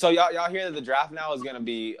 So y'all hear that the draft now is gonna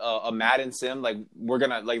be a Madden sim? Like we're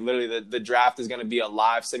gonna literally the draft is gonna be a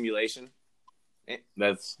live simulation.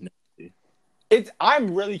 That's nasty.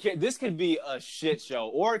 I'm really kidding. This could be a shit show,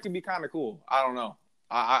 or it could be kind of cool. I don't know.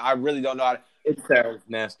 I really don't know how to. It sounds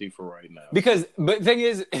nasty for right now. But the thing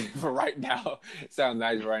is, for right now, it sounds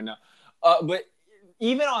nice for right now. But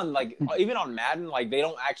even on Madden, like they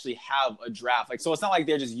don't actually have a draft. Like so, it's not like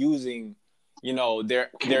they're just using, their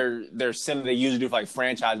sim they usually do for like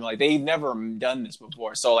franchise. Like they've never done this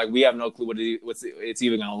before, so like we have no clue what it's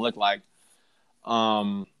even gonna look like.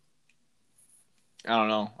 I don't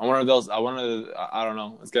know. I don't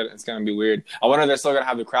know. It's gonna be weird. I wonder if they're still gonna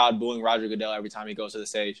have the crowd booing Roger Goodell every time he goes to the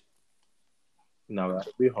stage. No,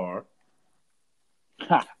 that'd be hard.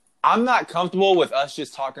 I'm not comfortable with us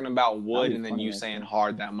just talking about Wood and then you saying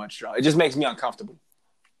hard that much. It just makes me uncomfortable.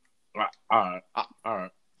 All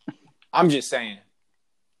right. I'm just saying.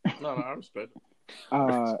 No, I respect it.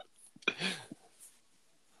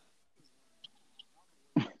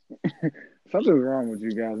 Something's wrong with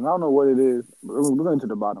you guys, and I don't know what it is. But we're going to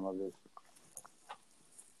the bottom of this.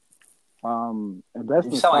 You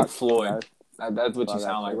sound like Floyd. That's what you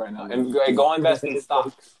sound like right now. And go invest in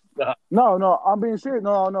stocks. No, I'm being serious.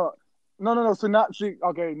 No. So I'm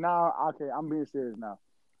being serious now.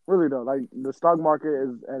 Really though, like the stock market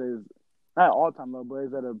is at its not all time low, but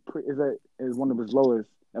is one of its lowest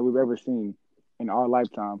that we've ever seen in our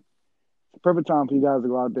lifetime. It's the perfect time for you guys to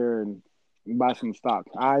go out there and buy some stock.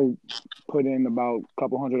 I put in about a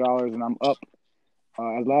couple $100 and I'm up.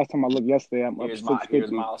 As last time I looked yesterday, I'm up $650.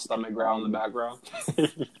 Here's my stomach growl in the background.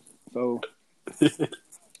 So,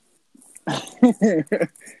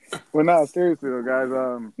 well, no, seriously though, guys.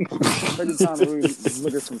 Take the time to really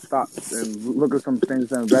look at some stocks and look at some things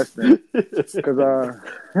to invest in. Because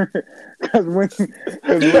when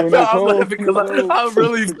I'm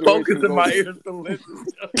really focusing my ears to listen.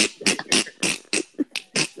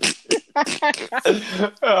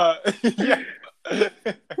 Yeah.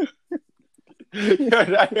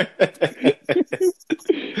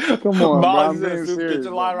 Come on, Miles bro. is in a soup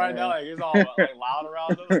kitchen line right now. Like it's all like loud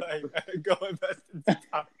around him. Like go invest in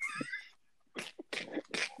stock.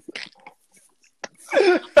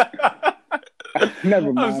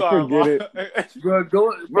 Never mind. I'm sorry, forget it. Bro,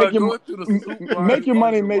 going through the soup line. Make your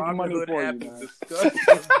money, make Robin money Hood for app you, is man.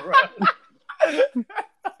 disgusting, bro.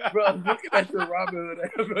 Bro, I'm looking at the Robin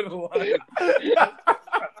Hood app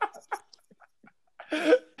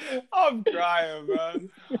I'm crying, man.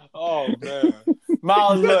 Oh man,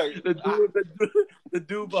 Miles, look, the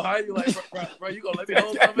dude behind you, like, bro, you gonna let me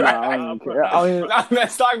hold something? Nah, I don't care. I mean,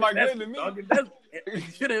 that stock market good to me. You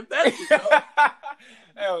should invest it.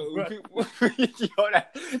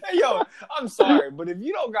 Yo, I'm sorry, but if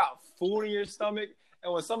you don't got food in your stomach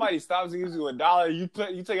And when somebody stops and gives you $1,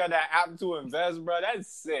 you take out that app to invest, bro. That's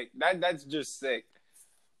sick. That's just sick.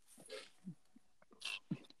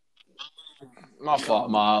 My fault,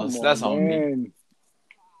 Miles. That's on me.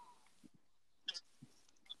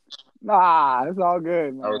 Nah, it's all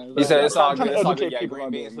good, man. He said it's all good. It's all good. Yeah, green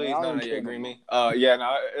beans, please. No, yeah, green bean. Yeah,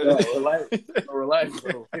 no. Relax,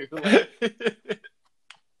 bro.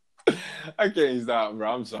 I can't stop,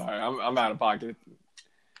 bro. I'm sorry. I'm out of pocket.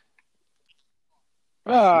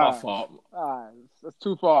 My fault. That's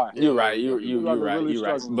too far. You're right. You're right. You're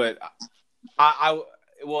right. But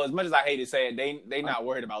well, as much as I hate to say it, they not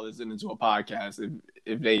worried about listening to a podcast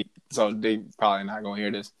if they probably not gonna hear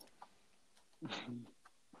this.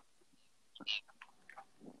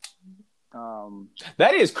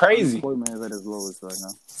 That is crazy. Unemployment is at its lowest right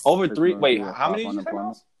now. Over 3. Wait, how many did you say?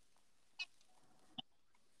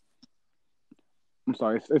 I'm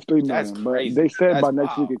sorry, it's 3 million. That's crazy. But they said by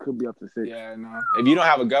next week it could be up to 6. Yeah, no. If you don't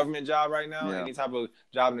have a government job right now, any type of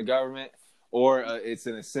job in the government, or it's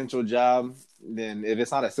an essential job, then if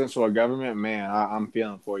it's not essential or government, man, I'm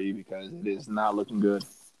feeling for you because it is not looking good.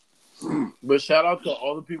 But shout out to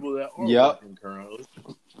all the people that are working currently.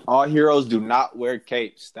 All heroes do not wear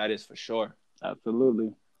capes. That is for sure.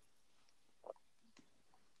 Absolutely.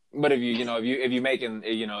 But if you happen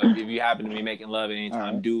to be making love at any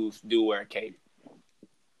time, do wear a cape,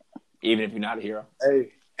 even if you're not a hero.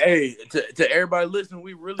 Hey, to everybody listening,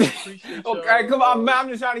 we really appreciate. Okay, come on, man. I'm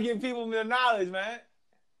just trying to give people the knowledge, man.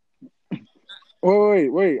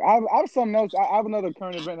 Wait. I have something else. I have another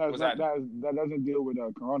current event that doesn't deal with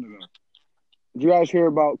Corona though. Did you guys hear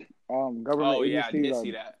about government? Oh yeah, I did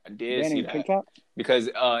see that. TikTok? Because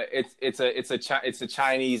it's a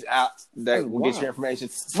Chinese app that will get your information.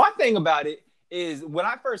 My thing about it is when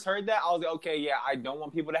I first heard that, I was like, okay, yeah, I don't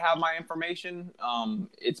want people to have my information.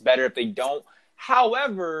 It's better if they don't.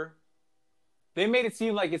 However, they made it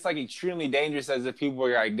seem like it's like extremely dangerous, as if people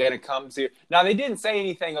were like gonna come to. Now they didn't say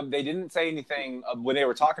anything when they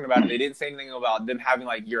were talking about it. They didn't say anything about them having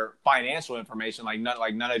like your financial information, like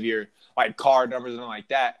none of your like card numbers and like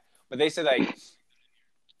that. But they said like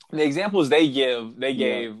the examples they gave the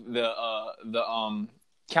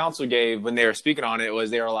council gave when they were speaking on it was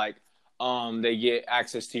they were like they get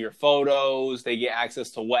access to your photos, they get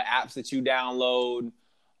access to what apps that you download.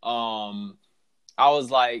 I was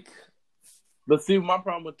like, but see, my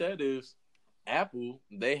problem with that is Apple,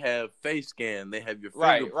 they have face scan, they have your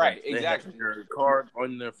fingerprint, right, exactly. They have your card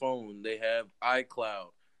on their phone, they have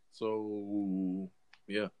iCloud. So,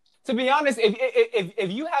 yeah. To be honest,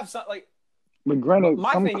 if you have something like, but granted,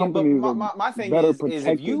 my thing is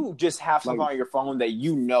if you just have something on your phone that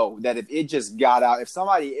you know that if it just got out, if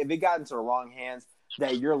it got into the wrong hands,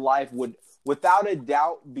 that your life would without a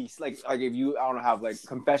doubt be like if you have like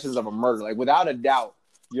confessions of a murder, like without a doubt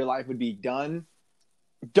your life would be done.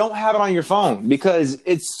 Don't have it on your phone because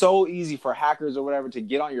it's so easy for hackers or whatever to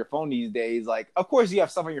get on your phone these days. Like, of course you have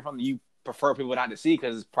stuff on your phone that you prefer people not to see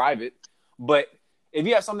because it's private, but if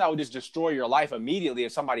you have something that would just destroy your life immediately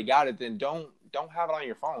if somebody got it, then don't have it on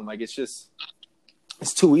your phone. Like, it's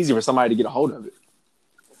too easy for somebody to get a hold of it.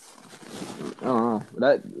 I don't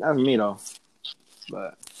know. That's me though.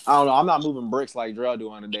 But I don't know. I'm not moving bricks like Drell do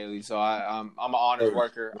on a daily, so I'm an honest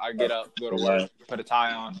worker. I get up, go to work, put a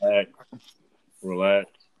tie on. Relax.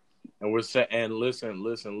 And we're set. And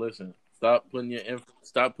listen. Stop putting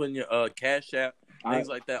your Cash App, things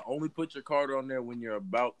like that. Only put your card on there when you're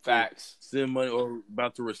about to send money or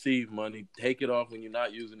about to receive money. Take it off when you're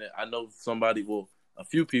not using it. I know a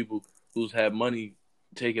few people who's had money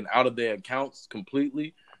taken out of their accounts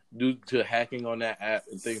completely due to hacking on that app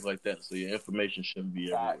and things like that. So your information shouldn't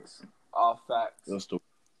be everywhere. All facts.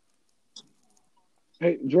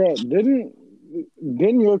 Hey, Dre, didn't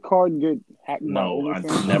your card get hacked? No, I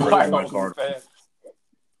never had my card.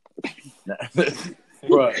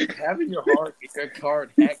 Bro, having your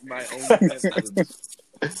card hacked by OnlyFans.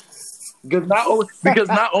 Because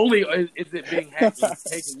not only is it being hacked and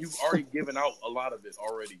taken, you've already given out a lot of it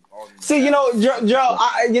already. See, Joe,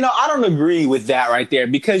 I don't agree with that right there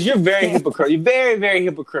because you're very hypocritical. You're very, very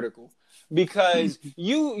hypocritical because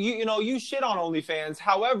you shit on OnlyFans.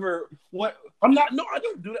 However, what I'm not. No, I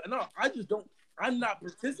don't do that. No, I just don't. I'm not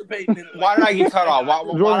participating in it. Why did I get cut off? Why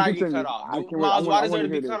did I get cut off? Miles, why does there to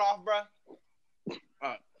be cut off, bro?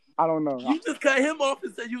 I don't know. You just cut him off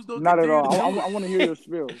and said you was going to not at all. I want to hear your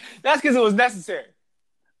spiel. That's because it was necessary.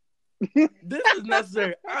 This is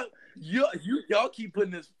necessary. Y'all keep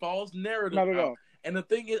putting this false narrative not at out. All. And the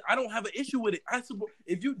thing is, I don't have an issue with it. I support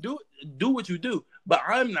if you do what you do, but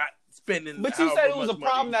I'm not spending. But you said it was a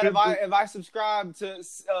problem that if I subscribe to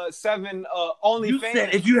 7 OnlyFans, you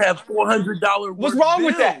said if you have $400, what's wrong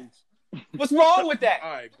with that? What's wrong with that?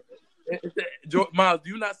 All right. Miles, do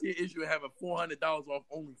you not see an issue in having $400 off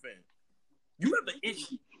OnlyFans? You have the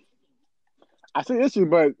issue. I see issue,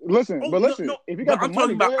 but listen, if you got the I'm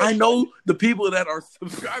money, talking about. I know the people that are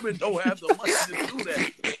subscribing don't have the money to do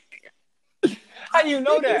that. How do you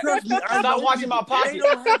know that? Trust me, I Stop know watching my people. They pockets.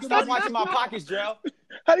 don't have the Stop money. watching my pockets, Drell.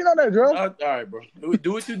 How do you know that, Drew? All right, bro.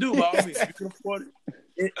 Do what you do, by all means. If you can afford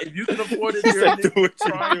it, if you can afford it during these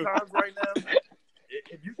trying times right now,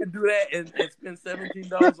 if you can do that and spend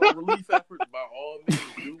 $17 on relief efforts, by all means,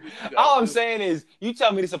 do what you got. All I'm saying is, you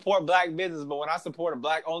tell me to support black business, but when I support a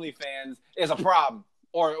black OnlyFans, it's a problem.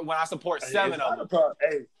 Or when I support 7 of them.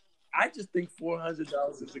 Hey, I just think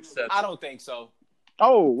 $400 is excessive. I don't think so.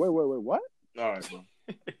 Oh, wait, what? All right,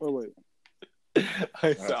 bro. Wait.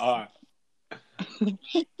 So, all right.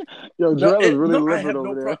 Yo, Drew is really I livid have over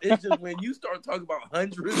no there. problem. It's just when you start talking about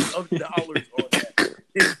hundreds of dollars on that,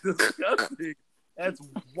 it's disgusting. That's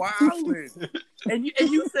wilding. And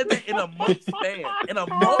you said that in a month span. In a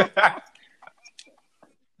month.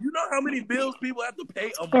 You know how many bills people have to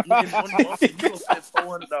pay in 1 month, and you don't spend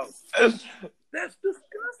 $400. That's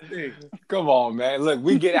disgusting. Come on, man. Look,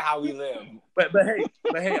 we get it how we live. But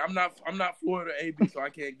hey, I'm not Florida AB, so I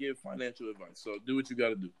can't give financial advice. So do what you got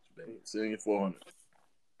to do. Send your $400.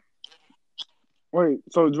 Wait,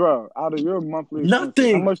 so Drew, out of your monthly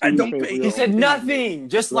Nothing. how much do I you don't pay pay. for He your said own? nothing.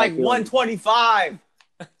 Just like 125.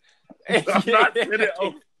 I'm not sitting.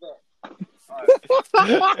 Oh,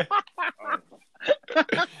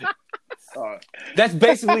 all right. That's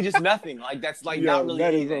basically just nothing. Like, that's like not really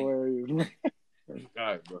that anything. Is hilarious. All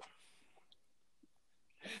right, bro.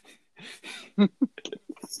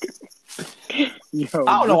 Yo,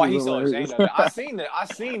 I don't know why this he's is so hilarious. ashamed of it. I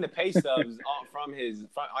seen the pay stubs from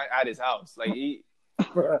at his house. Like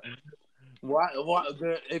Why?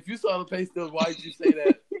 If you saw the pay stubs, why did you say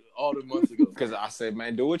that all the months ago? because I said,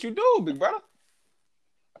 man, do what you do, big brother.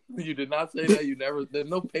 You did not say that. You never. There's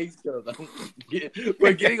no pay stubs.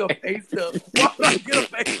 We're getting a pay stub. Why would I get a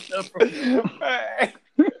pay stub from you?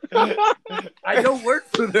 I don't work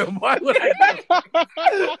for them. Why would I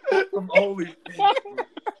get from OnlyFans?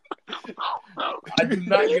 I do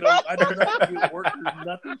not get workers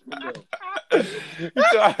nothing from them.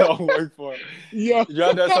 I don't work for him. Yo,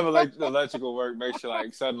 John does some electrical work, make sure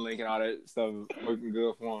like Suddenlink and all that stuff working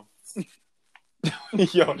good for him.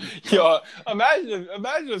 yo, imagine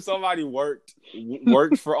if somebody worked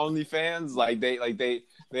for OnlyFans, like they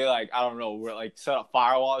I don't know, were like set up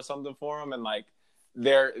firewall or something for them, and like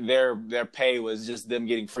their pay was just them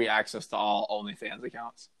getting free access to all OnlyFans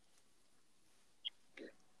accounts.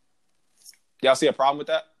 Y'all see a problem with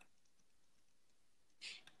that?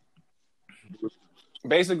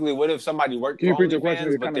 Basically, what if somebody worked for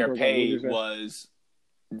OnlyFans, but their pay was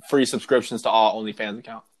free subscriptions to all OnlyFans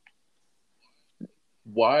accounts?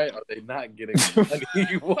 Why are they not getting money?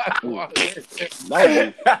 Why?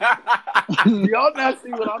 Y'all not see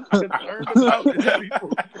what I'm concerned about?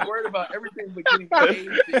 People worried about everything but getting paid.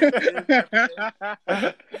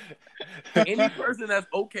 Any person that's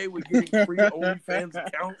okay with getting free OnlyFans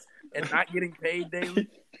accounts and not getting paid daily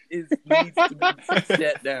needs to be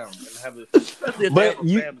set down and have a. But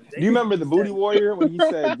do you remember the Booty Warrior when he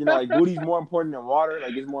said, like booty's more important than water,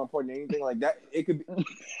 like it's more important than anything like that? It could be.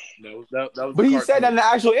 No, that was. But he said that in the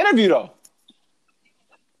actual interview, though.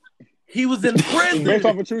 He was in prison. based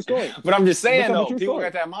off a true story. But I'm just saying, though, people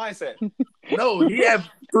got that mindset. No, he had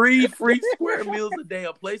 3 free square meals a day,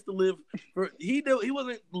 a place to live. He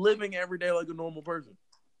wasn't living every day like a normal person.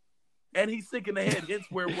 And he's sick in the head. Hence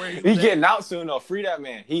where he's getting out soon, though. Free that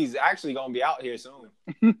man. He's actually going to be out here soon.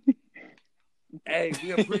 Hey,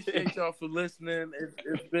 we appreciate y'all for listening.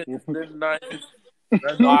 It's been nice. All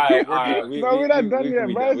right. We're not done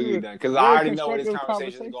yet, bro. Because I already know where this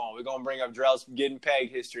conversation is going. We're going to bring up Drell's getting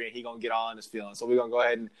pegged history, and he's going to get all in his feelings. So we're going to go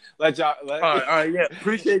ahead and let y'all. All right, yeah.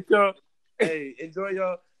 Appreciate y'all. Hey, enjoy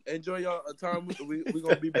y'all time. We're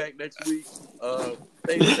going to be back next week.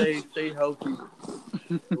 Stay safe, stay healthy.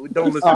 We don't listen.